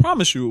time. But I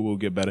promise you it will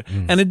get better,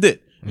 and it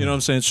did. You know what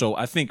I'm saying? So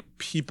I think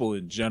people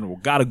in general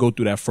got to go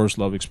through that first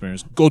love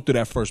experience, go through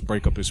that first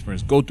breakup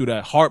experience, go through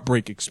that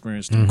heartbreak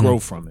experience to grow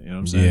from it. You know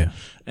what I'm saying? Yeah.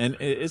 And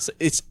it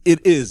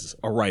is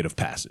a rite of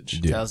passage.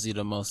 It tells you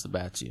the most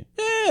about you.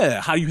 Yeah,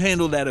 how you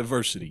handle that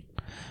adversity.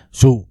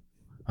 So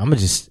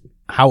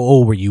how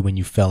old were you when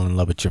you fell in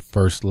love with your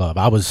first love?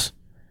 I was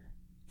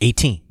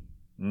 18.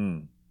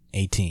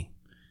 18.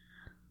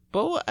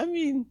 But I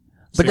mean,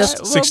 but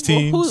that's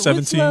 16,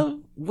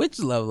 17. which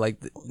love? Like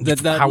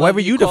however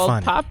love you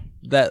define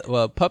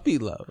it. Puppy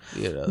love.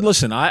 You know?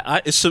 Listen,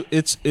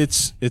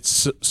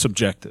 it's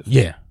subjective.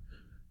 Yeah.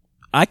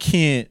 I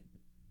can't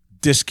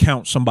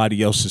discount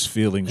somebody else's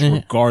feelings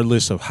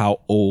regardless of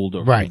how old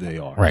or who they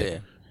are. Right. Yeah.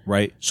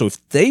 Right. So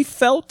if they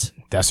felt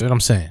That's what I'm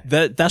saying.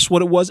 that's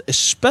what it was,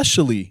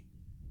 especially,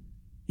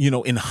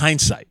 in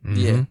hindsight.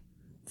 Yeah.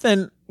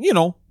 Then,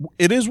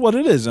 it is what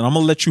it is. And I'm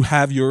going to let you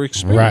have your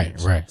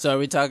experience. Right. So are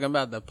we talking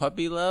about the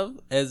puppy love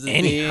as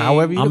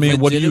however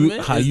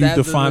you how you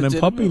defining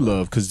puppy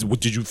love? Because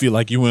did you feel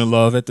like you were in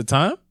love at the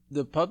time?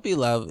 The puppy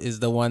love is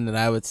the one that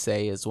I would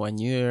say is when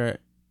you're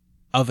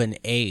of an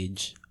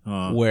age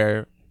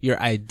where your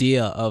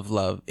idea of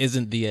love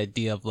isn't the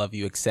idea of love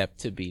you accept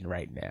to be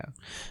right now.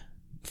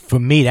 For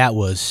me, that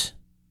was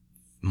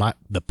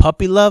the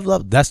puppy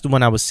love. That's the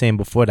one I was saying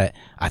before that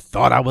I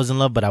thought I was in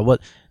love, but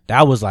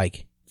that was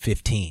like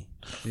 15.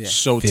 Yeah.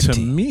 So 15. to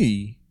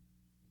me,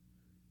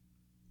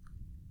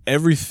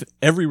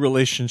 every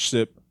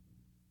relationship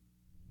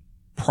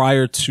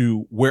prior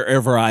to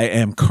wherever I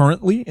am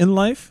currently in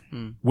life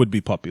would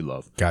be puppy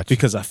love. Gotcha.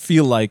 Because I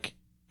feel like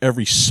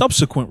every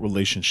subsequent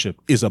relationship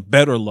is a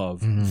better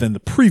love than the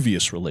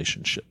previous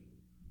relationship.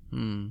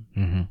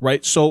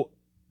 Right? So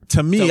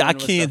to me, So I when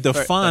was can't the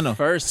define the a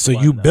first So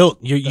one, you though? built.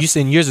 You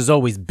saying yours is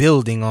always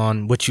building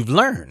on what you've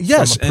learned.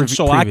 Yes, from a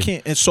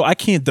and so I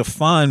can't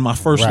define my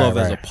first Right, love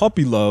as a right.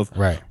 puppy love,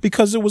 Right.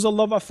 Because it was a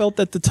love I felt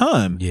at the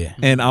time, Yeah.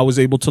 and I was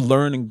able to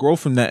learn and grow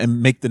from that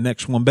and make the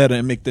next one better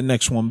and make the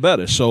next one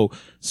better. So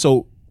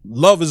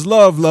love is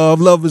love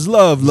is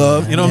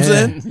love. You know what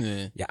I'm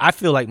saying? Yeah, I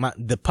feel like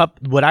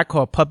what I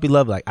call puppy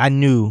love. Like I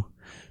knew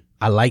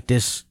I liked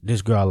this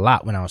girl a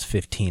lot when I was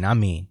 15. I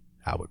mean,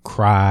 I would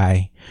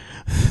cry.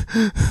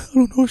 I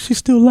don't know if she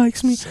still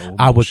likes me.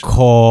 I would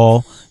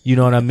call, you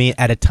know what I mean,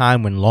 at a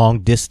time when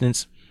long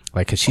distance,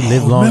 like, cause she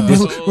lived long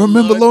distance.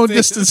 Remember long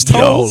distance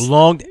calls?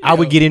 I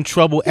would get in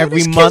trouble every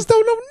These month. kids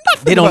don't know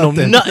nothing. They don't know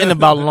that. nothing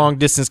about long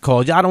distance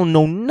calls. Y'all don't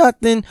know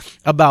nothing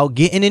about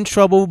getting in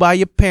trouble by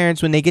your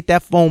parents when they get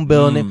that phone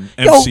bill and then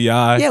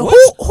MCI. Yeah,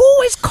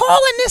 who is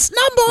calling this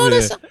number on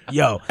this?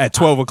 Yo, At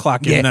 12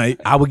 o'clock at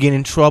night. I would get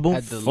in trouble.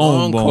 At the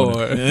Phone long bone.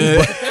 cord.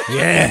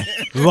 Yeah,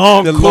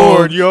 long The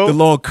cord, long, the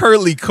long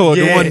curly cord,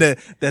 Yeah. the one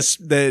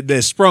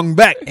that sprung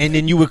back. And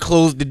then you would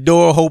close the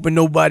door, hoping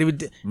nobody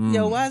would.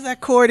 Yo, why is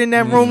that cord in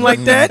that room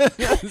like that?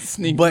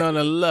 Sneaking But- on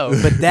a low.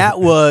 But that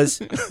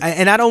was,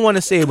 and I don't want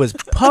to say it was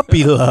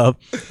puppy love,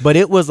 but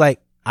it was like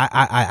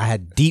I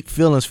had deep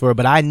feelings for her.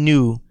 But I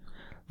knew,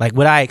 like,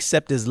 what I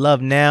accept as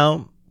love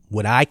now,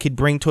 what I could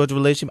bring towards a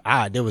relationship.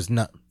 There was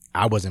not.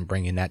 I wasn't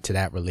bringing that to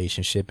that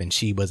relationship, and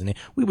she wasn't.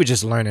 We were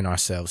just learning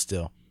ourselves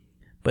still.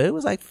 But it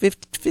was like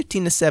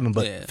 15 to 7,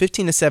 but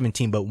 15 to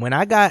 17. But when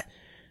I got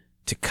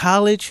to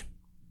college,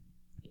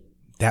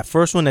 that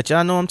first one that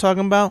y'all know I'm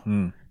talking about,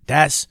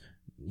 that's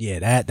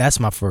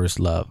my first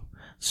love.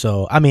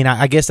 So, I mean,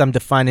 I guess I'm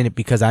defining it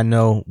because I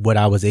know what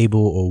I was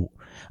able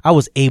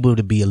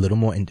to be a little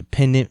more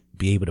independent,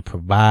 be able to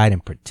provide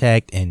and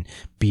protect and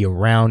be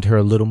around her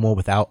a little more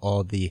without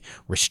all the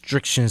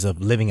restrictions of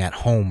living at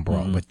home,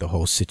 bro, with the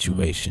whole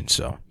situation.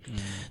 So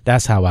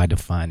that's how I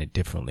define it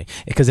differently.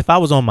 Because if I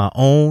was on my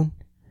own,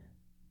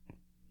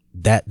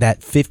 that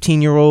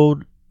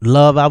 15-year-old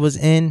love I was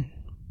in,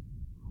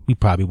 we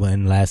probably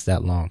wouldn't last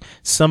that long.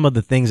 Some of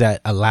the things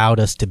that allowed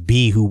us to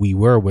be who we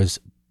were was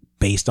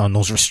based on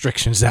those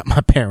restrictions that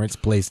my parents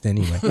placed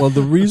anyway. Well,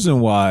 the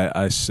reason why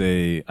I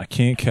say I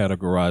can't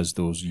categorize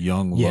those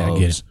young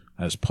loves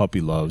as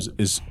puppy loves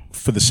is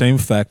for the same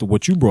fact of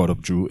what you brought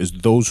up, Drew, is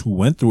those who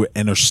went through it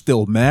and are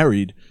still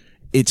married.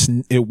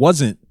 It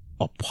wasn't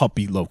a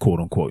puppy love, quote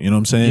unquote. You know what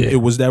I'm saying? Yeah.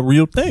 It was that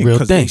real thing. Real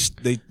 'cause thing.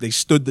 They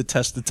stood the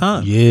test of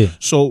time. Yeah.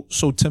 So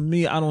to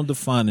me, I don't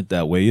define it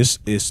that way.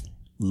 It's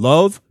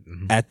love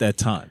at that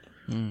time.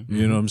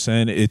 You know what I'm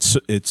saying? It's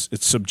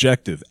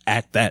subjective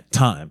at that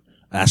time.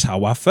 That's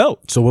how I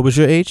felt. So what was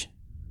your age?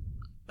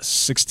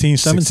 16,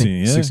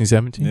 17. 16,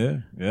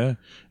 17? Yeah.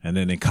 And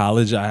then in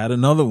college, I had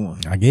another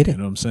one. I get it. You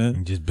know what I'm saying?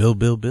 You just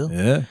build.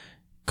 Yeah.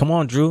 Come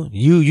on, Drew.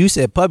 You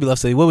said puppy love.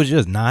 So what was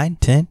yours? 9,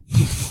 10?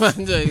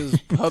 It was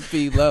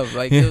puppy love.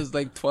 Like it was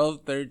like 12,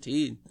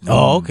 13.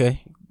 Oh,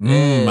 okay.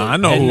 I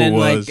know and who then it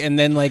was. and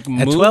then At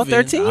moving, 12,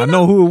 13? I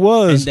know who it And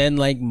was. then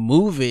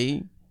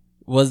moving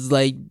was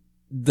like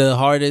the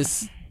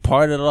hardest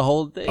part of the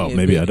whole thing. Oh,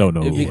 maybe I don't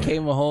know It who it was.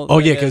 became a whole. Oh,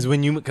 yeah,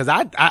 because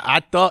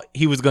I thought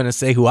he was going to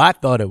say who I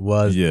thought it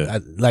was. Yeah.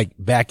 Like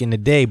back in the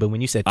day. But when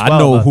you said 12. I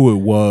know who it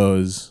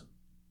was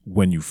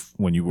when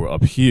you were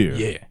up here.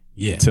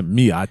 Yeah. To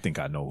me, I think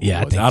I know who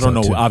Yeah, it was. I think I don't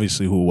so, know too.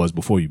 obviously who it was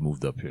before you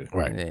moved up here.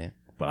 Right. Yeah.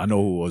 But I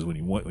know who it was when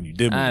you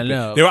did move I up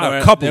know. here. There were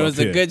a couple There up was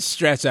a here. good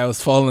stretch. I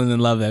was falling in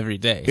love every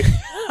day.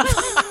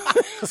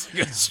 It was a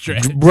good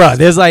stretch. Bruh,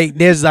 there's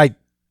like,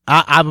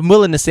 I'm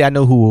willing to say I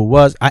know who it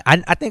was.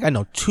 I think I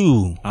know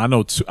 2, I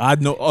know two. I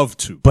know of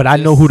 2. but I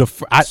know who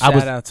I Shout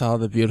was. out to all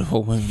the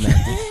beautiful women.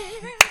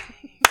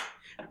 That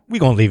We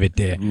gonna leave it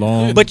there.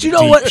 Long, But you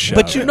know deep what? shout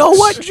But you outs. know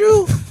what,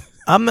 Drew?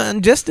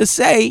 I'm just to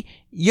say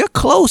you're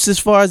close as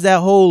far as that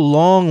whole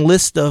long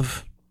list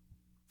of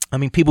I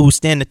mean, people who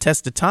stand the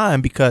test of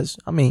time, because,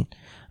 I mean,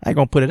 I ain't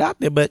gonna put it out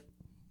there, but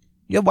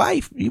your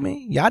wife, you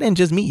mean, y'all didn't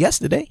just meet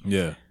yesterday.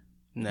 Yeah.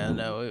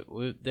 No.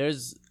 There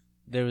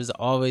was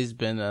always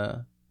been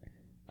a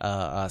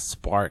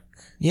spark.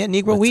 Yeah,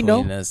 Negro, we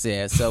know. Us.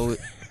 Yeah, so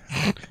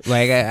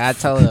like I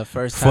tell her the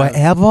first time.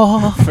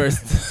 Forever.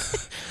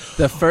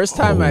 The first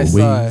time I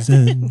saw it.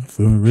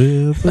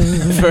 Forever.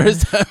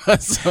 First time I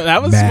saw it,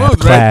 that was Math smooth,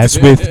 class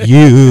right? with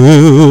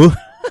you.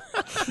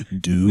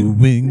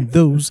 Doing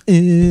those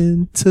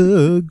integrals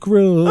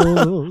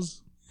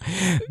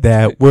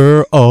that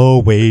were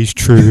always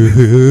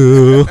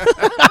true.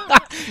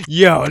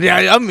 Yo,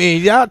 I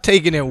mean, y'all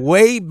taking it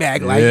way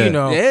back, like, you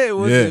know. Yeah, it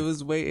Yeah.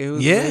 was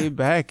way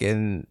back,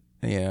 and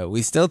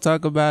we still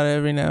talk about it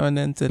every now and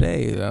then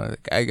today.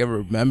 I can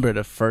remember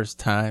the first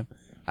time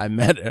I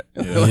met her.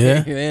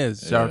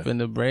 Sharpen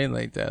the brain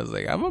like that. I was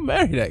like, I'm gonna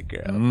marry that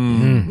girl,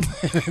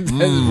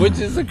 which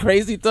is a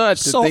crazy thought.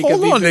 So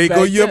hold on, they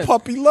go your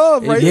puppy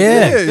love right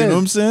Yeah. there. You know what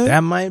I'm saying?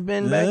 That might have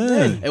been back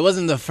then. It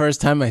wasn't the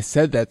first time I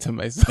said that to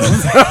myself.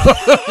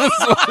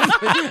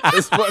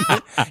 It's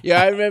funny.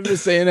 Yeah, I remember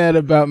saying that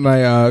about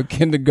my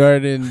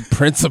kindergarten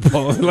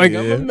principal. Like,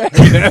 I'm gonna marry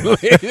that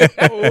lady.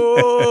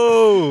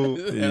 Oh,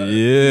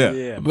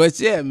 yeah. But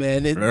yeah,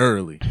 man,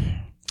 Early.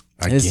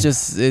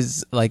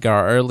 it's like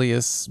our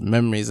earliest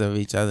memories of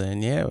each other,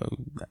 and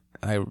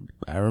I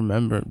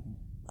remember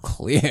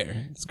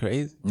clear. It's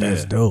crazy.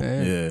 That's dope.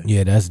 Yeah.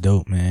 Yeah, that's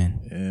dope, man.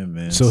 Yeah,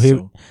 man. So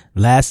here,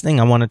 last thing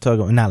I want to talk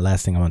about, not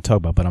last thing I want to talk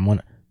about, but I want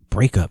to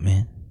break up,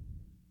 man.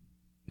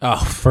 Oh,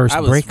 first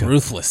I was breakup.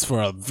 Ruthless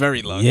for a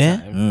very long Yeah?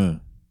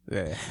 time.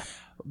 Yeah.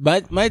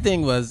 But my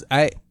thing was,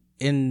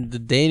 in the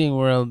dating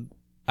world,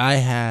 I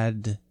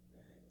had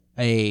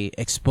a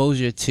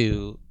exposure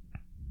to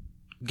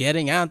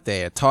getting out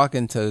there,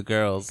 talking to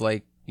girls,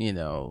 like,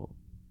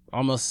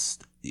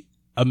 almost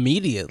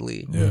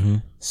immediately. Yeah. Mm-hmm.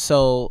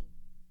 So,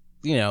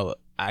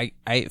 I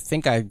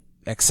think I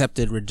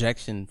accepted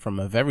rejection from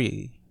a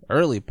very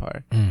early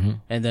part. Mm-hmm.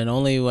 And then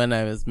only when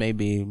I was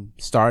maybe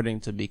starting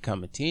to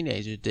become a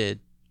teenager did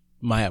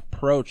my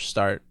approach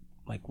start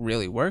like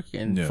really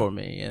working for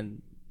me.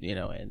 And,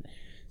 and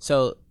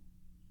so,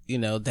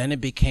 then it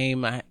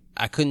became, I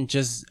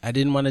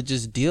didn't want to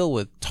just deal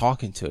with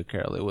talking to a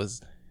girl. It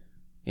was,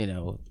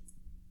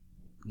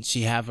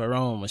 she have her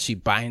own, was she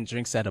buying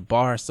drinks at a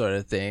bar sort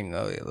of thing?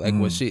 Like,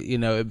 was she,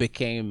 it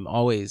became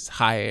always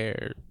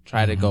higher,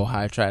 try to go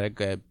high, try to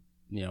get,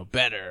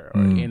 better,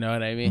 or, you know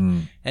what I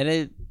mean?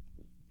 And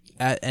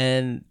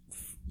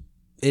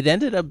it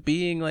ended up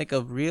being like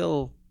a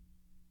real,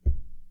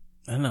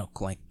 I don't know,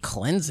 like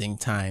cleansing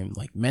time,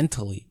 like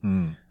mentally,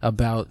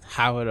 about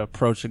how to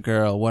approach a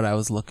girl, what I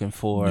was looking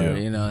for,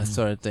 that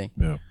sort of thing.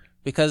 Yeah.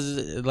 Because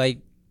like,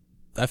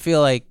 I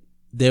feel like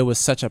there was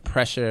such a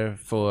pressure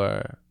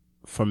for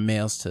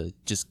males to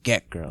just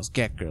get girls,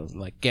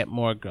 like get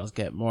more girls.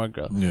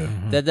 Yeah.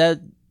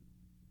 That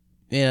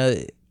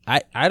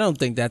I don't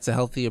think that's a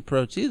healthy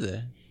approach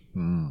either.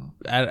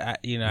 I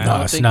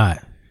don't it's think,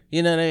 not.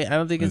 You know what I mean? I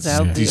don't think it's a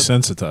healthy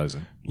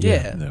desensitizing.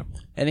 Yeah.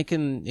 And it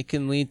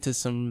can lead to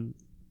some,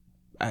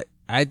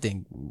 I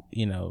think,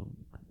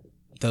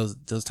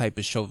 those type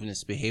of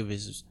chauvinist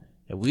behaviors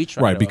that we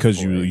try Right, to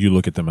because avoid. you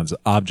look at them as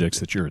objects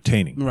that you're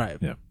attaining. Right.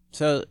 Yeah.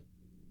 So,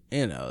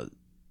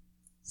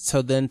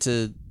 so then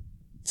to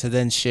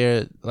then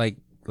share, like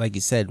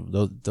you said,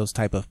 those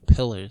type of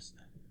pillars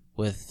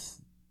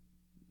with,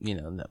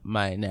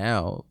 my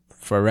now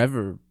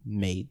forever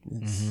mate.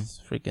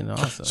 It's freaking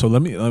awesome. So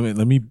let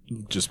me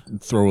just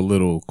throw a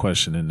little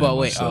question in there. But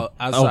wait, myself.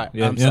 I'm sorry.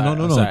 Yeah, I'm sorry.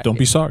 no. I'm sorry. Don't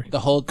be sorry. The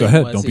whole Go thing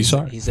ahead. was Don't be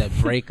sorry. He said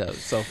breakup.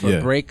 So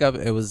for breakup,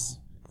 it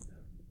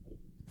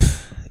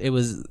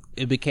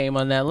became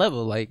on that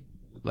level. Like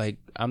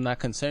I'm not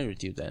concerned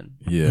with you then.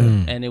 Yeah.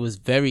 And it was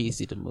very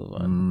easy to move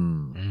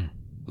on.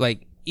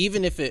 Like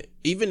even if it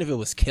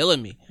was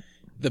killing me,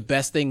 the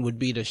best thing would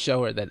be to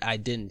show her that I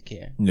didn't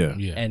care. Yeah.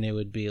 And it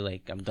would be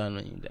like, I'm done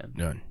with you then.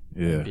 Done.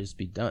 Yeah. Just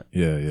be done.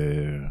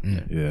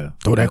 Yeah.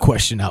 Throw that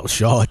question out,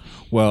 Shaw.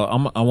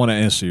 Well, I want to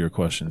answer your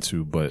question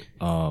too, but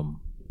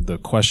the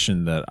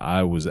question that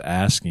I was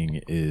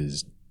asking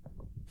is,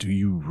 do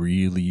you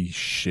really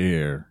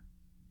share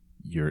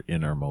your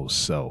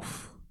innermost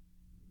self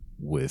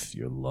with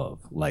your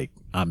love? Like,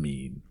 I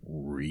mean,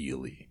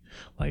 really?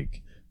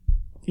 Like,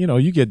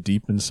 you get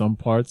deep in some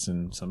parts,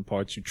 and some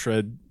parts you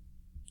tread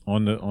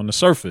on the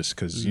surface,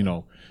 because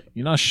you're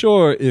not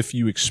sure if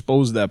you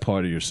expose that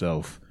part of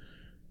yourself,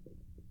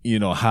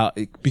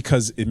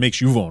 because it makes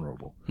you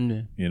vulnerable.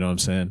 Yeah. You know what I'm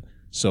saying?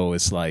 So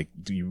it's like,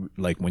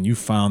 when you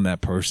found that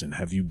person,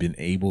 have you been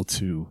able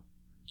to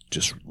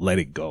just let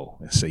it go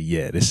and say,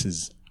 yeah, this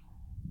is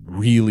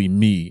really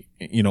me,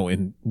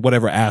 in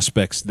whatever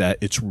aspects that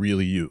it's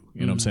really you,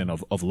 know what I'm saying,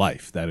 of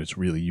life, that it's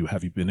really you?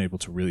 Have you been able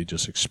to really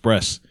just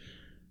express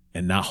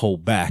and not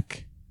hold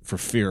back for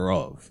fear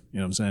of, you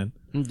know what I'm saying?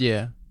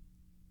 Yeah.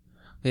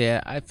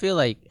 Yeah, I feel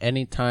like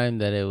any time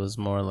that it was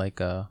more like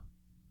a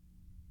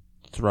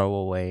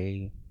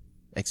throwaway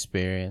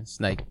experience,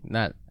 like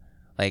not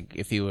like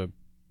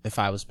if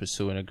I was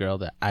pursuing a girl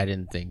that I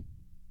didn't think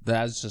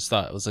I just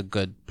thought it was a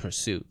good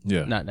pursuit.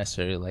 Yeah. Not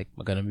necessarily like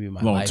going to be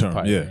my Long life term,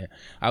 partner. yeah.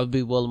 I would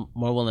be more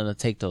willing to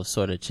take those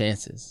sort of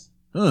chances.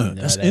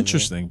 That's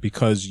interesting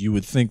because you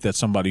would think that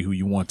somebody who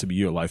you want to be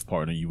your life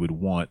partner, you would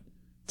want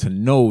to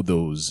know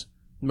those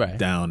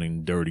down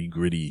and dirty,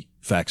 gritty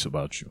facts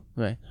about you.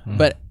 Right.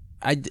 But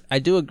I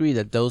do agree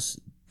that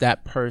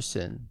that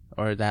person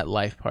or that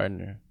life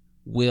partner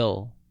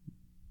will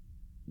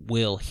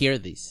hear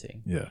these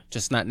things. Yeah.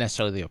 Just not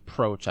necessarily the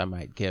approach I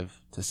might give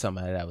to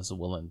somebody that was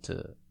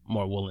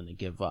more willing to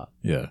give up.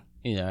 Yeah.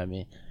 You know what I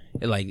mean?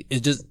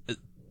 It's just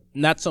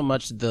not so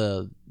much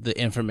the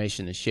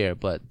information to share,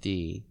 but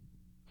the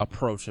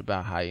approach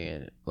about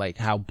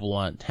how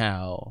blunt,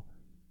 how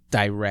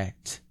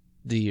direct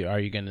are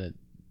you going to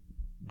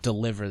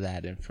deliver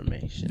that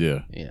information?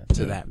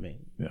 To that man.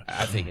 Yeah.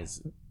 I think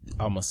it's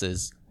almost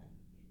as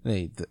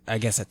I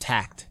guess a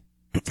tact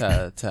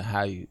to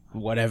how you,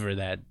 whatever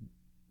that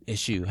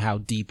issue, how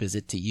deep is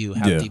it to you?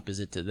 How deep is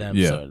it to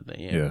them? Sort of thing.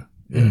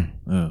 Yeah.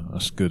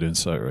 That's good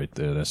insight right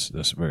there.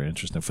 That's very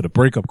interesting. For the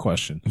breakup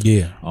question.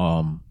 Yeah.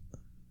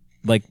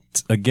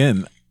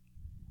 Again,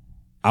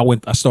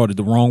 I started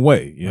the wrong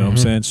way. You know what I'm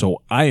saying?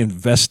 So I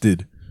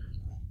invested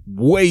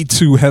way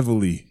too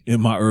heavily in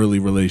my early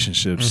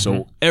relationships.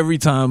 So every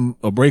time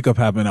a breakup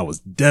happened, I was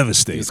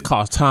devastated. It's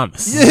called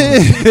Thomas.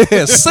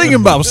 Yeah, singing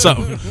about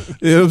something.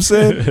 You know what I'm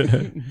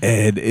saying?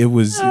 And it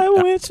was. I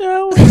wish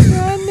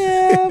I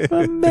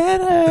never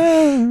met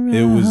her.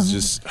 It was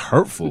just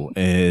hurtful,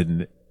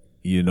 and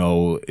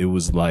it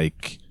was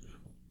like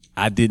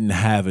I didn't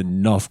have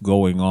enough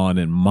going on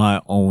in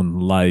my own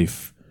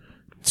life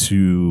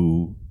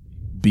to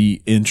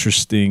be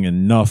interesting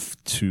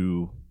enough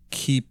to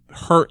keep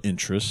her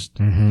interest.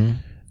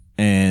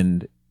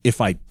 And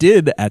if I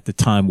did at the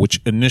time,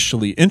 which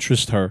initially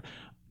interested her,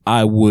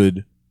 I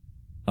would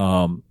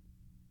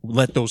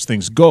let those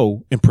things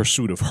go in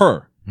pursuit of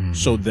her,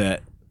 so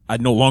that I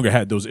no longer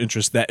had those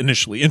interests that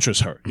initially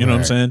interest her. You know what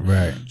I'm saying?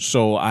 Right.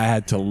 So I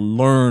had to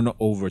learn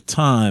over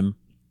time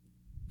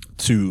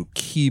to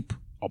keep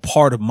a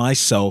part of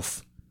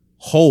myself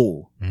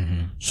whole,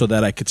 so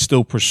that I could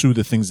still pursue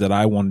the things that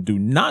I want to do,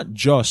 not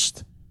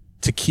just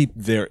to keep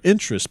their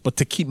interest, but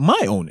to keep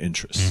my own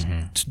interest,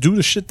 to do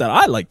the shit that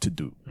I like to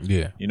do.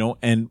 Yeah.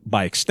 And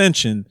by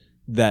extension,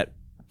 that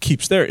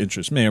keeps their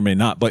interest, may or may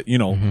not, but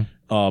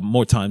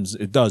more times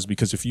it does,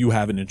 because if you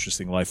have an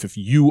interesting life, if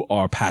you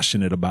are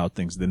passionate about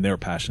things, then they're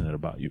passionate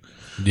about you.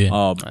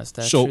 Yeah. That's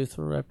that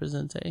truthful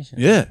representation.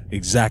 Yeah,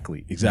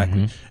 exactly.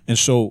 And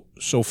so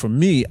for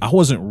me, I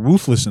wasn't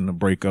ruthless in the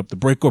breakup. The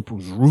breakup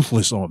was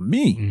ruthless on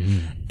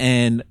me.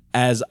 And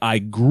as I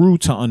grew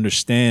to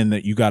understand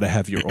that you got to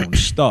have your own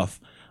stuff,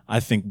 I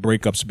think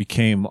breakups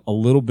became a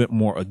little bit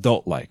more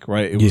adult-like,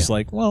 right? It was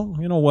like, well,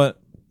 you know what?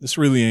 This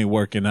really ain't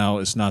working out.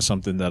 It's not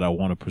something that I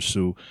want to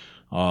pursue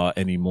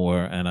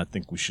anymore, and I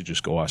think we should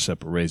just go our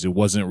separate ways. It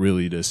wasn't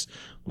really this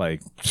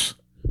like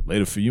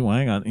later for you. I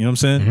ain't got, you know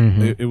what I'm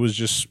saying?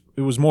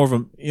 It was more of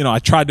a, I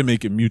tried to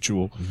make it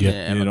mutual.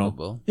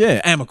 Amicable.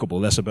 Amicable.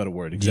 That's a better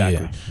word.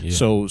 Exactly. Yeah.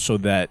 So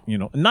that,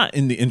 not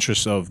in the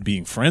interest of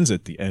being friends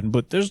at the end,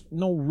 but there's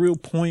no real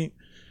point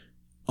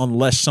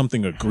unless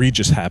something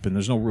egregious happened.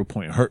 There's no real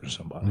point in hurting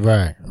somebody.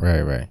 Right.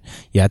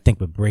 Yeah, I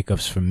think with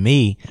breakups for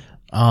me,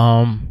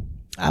 I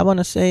want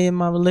to say in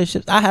my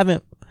relationships, I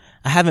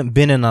haven't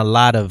been in a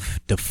lot of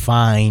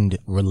defined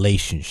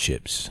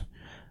relationships,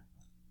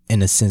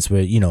 in a sense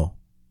where,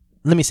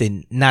 let me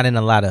say, not in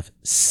a lot of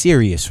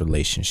serious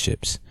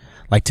relationships,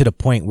 like to the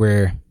point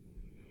where.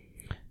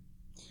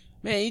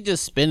 Man, you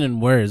just spinning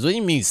words. What do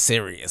you mean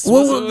serious?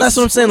 Well, that's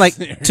what I'm saying. Like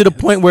to the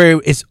point where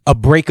it's a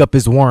breakup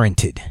is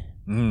warranted.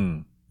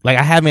 Like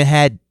I haven't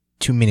had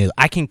too many.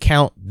 I can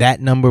count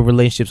that number of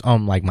relationships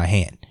on like my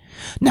hand.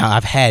 Now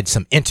I've had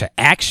some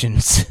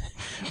interactions,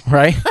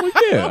 right? Well,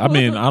 yeah, I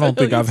mean, I don't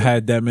think I've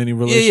had that many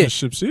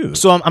relationships either.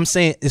 So I'm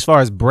saying, as far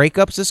as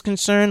breakups is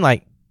concerned,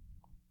 like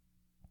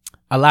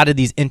a lot of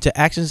these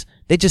interactions,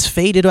 they just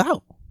faded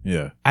out.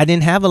 Yeah, I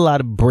didn't have a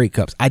lot of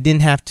breakups.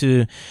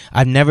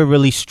 I've never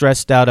really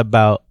stressed out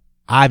about.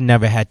 I've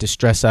never had to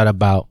stress out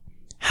about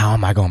how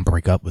am I going to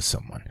break up with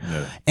someone.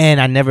 Yeah.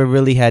 And I never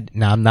really had.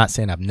 Now I'm not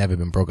saying I've never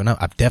been broken up.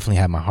 I've definitely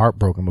had my heart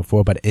broken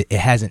before, but it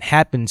hasn't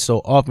happened so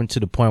often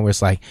to the point where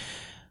it's like,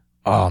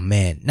 oh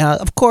man. Now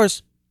of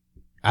course,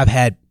 I've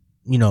had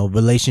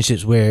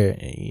relationships where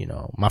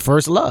my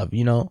first love,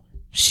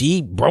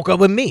 she broke up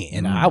with me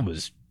and I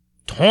was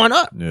torn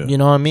up. Yeah. You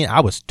know what I mean?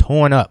 I was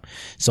torn up.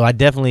 So I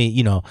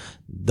definitely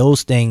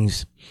those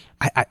things.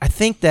 I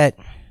think that.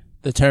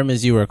 The term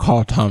is you were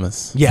called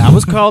Thomas. Yeah, I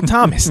was called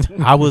Thomas.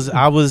 I was,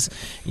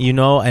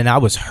 and I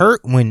was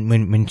hurt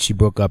when she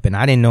broke up, and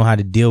I didn't know how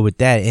to deal with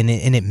that, and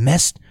it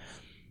messed,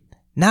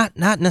 not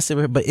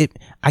necessarily, but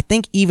I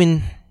think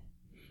even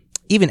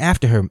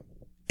after her,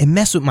 it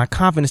messed with my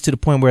confidence to the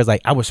point where it's like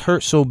I was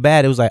hurt so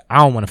bad, it was like I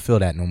don't want to feel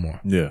that no more.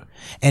 Yeah,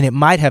 and it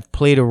might have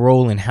played a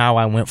role in how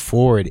I went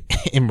forward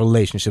in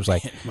relationships.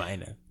 Like, it might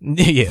have.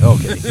 Yeah,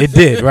 okay, it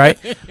did, right?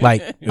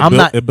 Like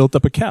it built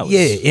up a callus.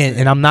 Yeah,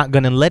 and I'm not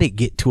gonna let it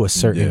get to a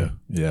certain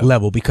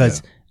level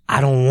because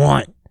I don't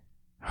want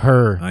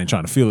her. I ain't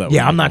trying to feel that way.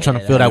 Yeah, I'm not trying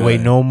to feel that way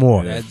no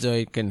more. That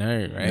joy can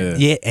hurt, right?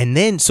 Yeah, and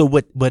then so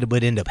what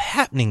ended up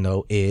happening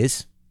though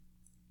is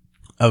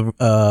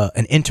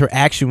an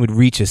interaction would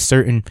reach a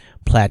certain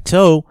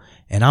plateau,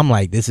 and I'm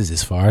like, this is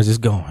as far as it's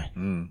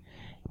going.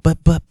 But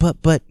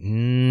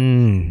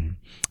and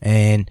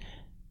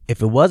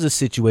if it was a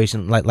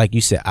situation like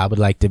you said, I would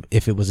like to,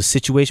 if it was a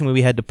situation where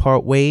we had to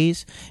part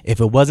ways, if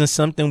it wasn't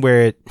something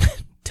where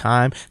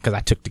time, because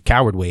I took the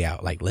coward way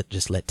out, like let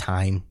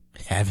time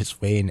have its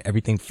way and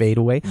everything fade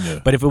away.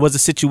 But if it was a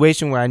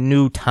situation where I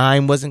knew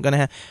time wasn't gonna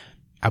have,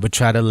 I would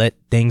try to let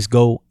things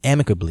go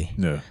amicably.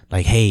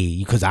 Like, hey,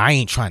 because I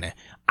ain't trying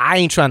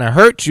to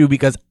hurt you,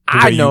 because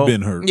I know you've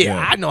been hurt.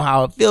 I know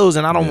how it feels,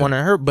 and I don't want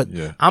to hurt, but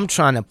I'm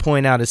trying to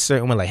point out a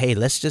certain way, like, hey,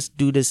 let's just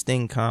do this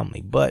thing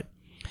calmly. But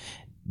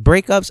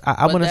breakups,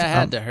 I want to. That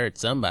had to hurt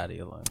somebody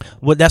along.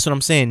 Well, that's what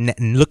I'm saying.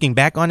 Looking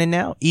back on it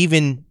now,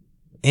 even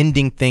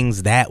ending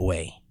things that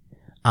way,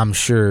 I'm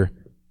sure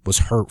was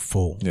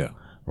hurtful.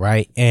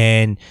 Right.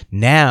 And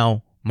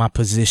now my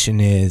position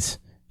is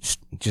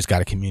just got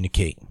to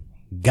communicate.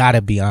 Got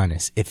to be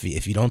honest. If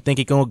you don't think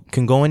it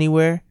can go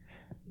anywhere,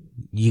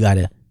 you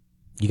gotta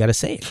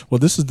say it. Well,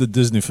 this is the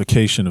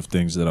Disneyfication of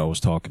things that I was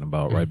talking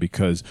about, right?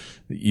 Because,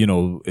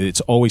 it's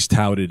always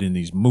touted in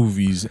these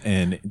movies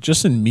and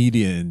just in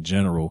media in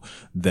general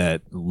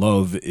that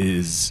love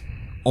is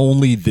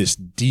only this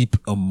deep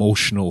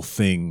emotional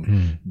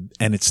thing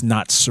and it's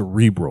not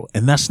cerebral.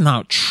 And that's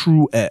not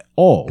true at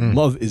all.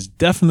 Love is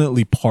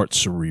definitely part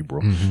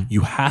cerebral. You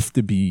have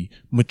to be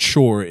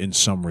mature in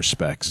some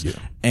respects.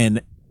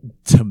 And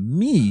to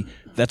me,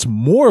 that's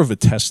more of a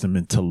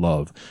testament to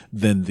love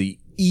than the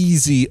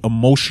easy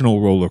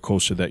emotional roller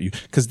coaster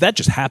because that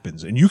just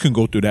happens and you can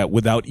go through that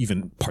without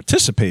even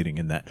participating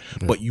in that.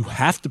 But you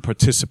have to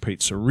participate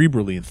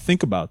cerebrally and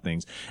think about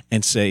things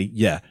and say,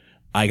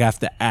 I have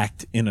to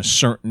act in a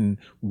certain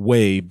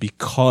way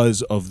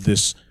because of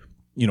this,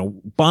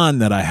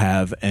 bond that I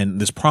have and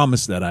this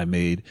promise that I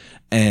made.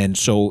 And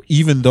so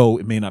even though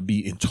it may not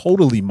be in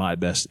totally my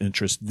best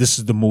interest, this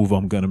is the move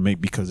I'm going to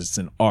make because it's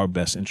in our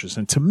best interest.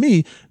 And to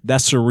me,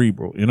 that's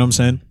cerebral. You know what I'm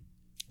saying?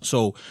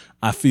 So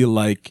I feel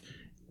like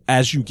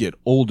as you get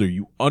older,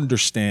 you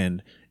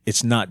understand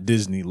it's not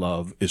Disney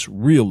love, it's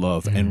real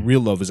love. And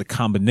real love is a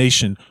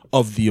combination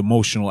of the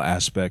emotional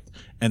aspect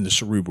and the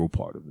cerebral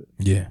part of it.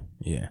 Yeah.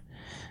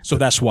 So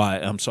that's why,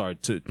 I'm sorry,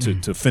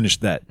 to finish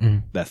that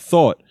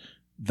thought,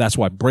 that's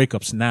why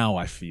breakups now,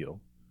 I feel,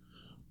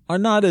 are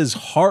not as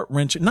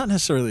heart-wrenching, not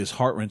necessarily as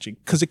heart-wrenching,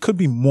 because it could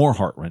be more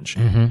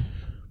heart-wrenching,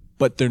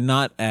 but they're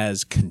not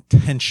as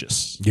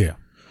contentious.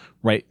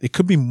 Right? It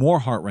could be more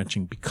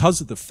heart-wrenching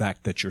because of the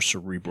fact that you're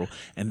cerebral,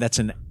 and that's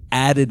an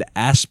added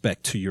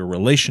aspect to your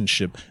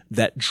relationship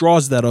that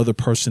draws that other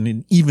person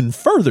in even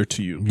further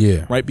to you.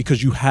 Right?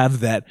 Because you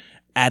have that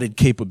added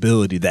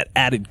capability, that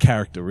added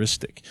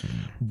characteristic.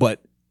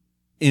 But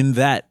in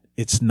that,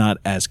 it's not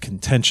as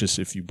contentious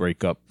if you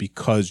break up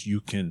because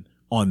you can,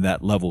 on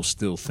that level,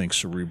 still think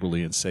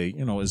cerebrally and say,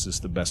 is this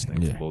the best thing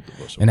for both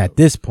of us? And at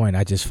this point,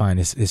 I just find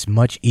it's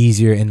much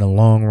easier in the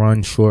long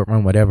run, short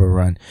run, whatever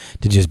run,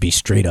 to just be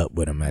straight up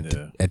with them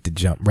at the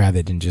jump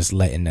rather than just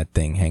letting that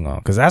thing hang on.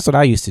 Because that's what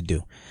I used to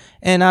do.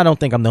 And I don't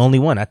think I'm the only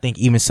one. I think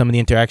even some of the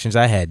interactions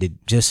I had, we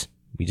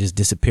just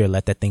disappear,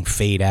 let that thing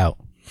fade out.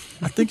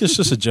 I think it's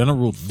just a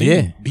general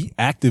thing. Be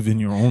active in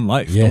your own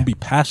life. Don't be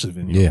passive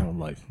in your own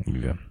life.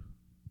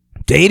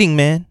 Dating,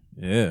 man.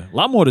 A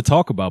lot more to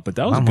talk about, but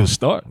that was a good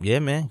start. Yeah,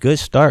 man, good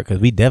start,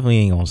 because we definitely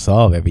ain't gonna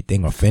solve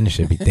everything or finish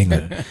everything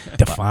or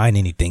define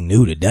anything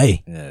new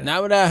today.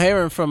 Not without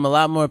hearing from a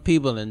lot more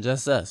people than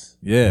just us.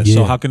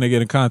 So how can they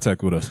get in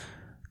contact with us?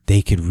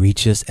 They could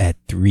reach us at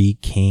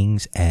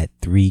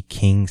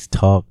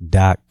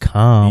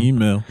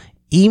 3kings@3kingstalk.com.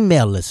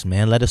 Email us,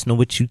 man. Let us know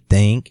what you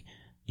think.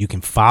 You can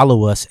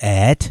follow us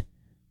at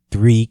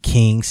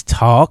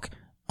 3kingstalk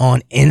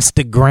on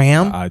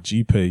Instagram.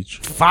 IG page.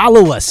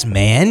 Follow us,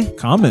 man.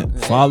 Comment,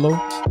 follow,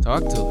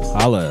 talk to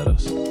us, holla at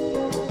us.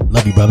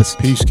 Love you, brothers.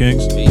 Peace,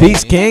 Kings.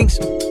 Peace, Kings.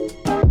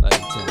 Love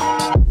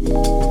you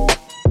too.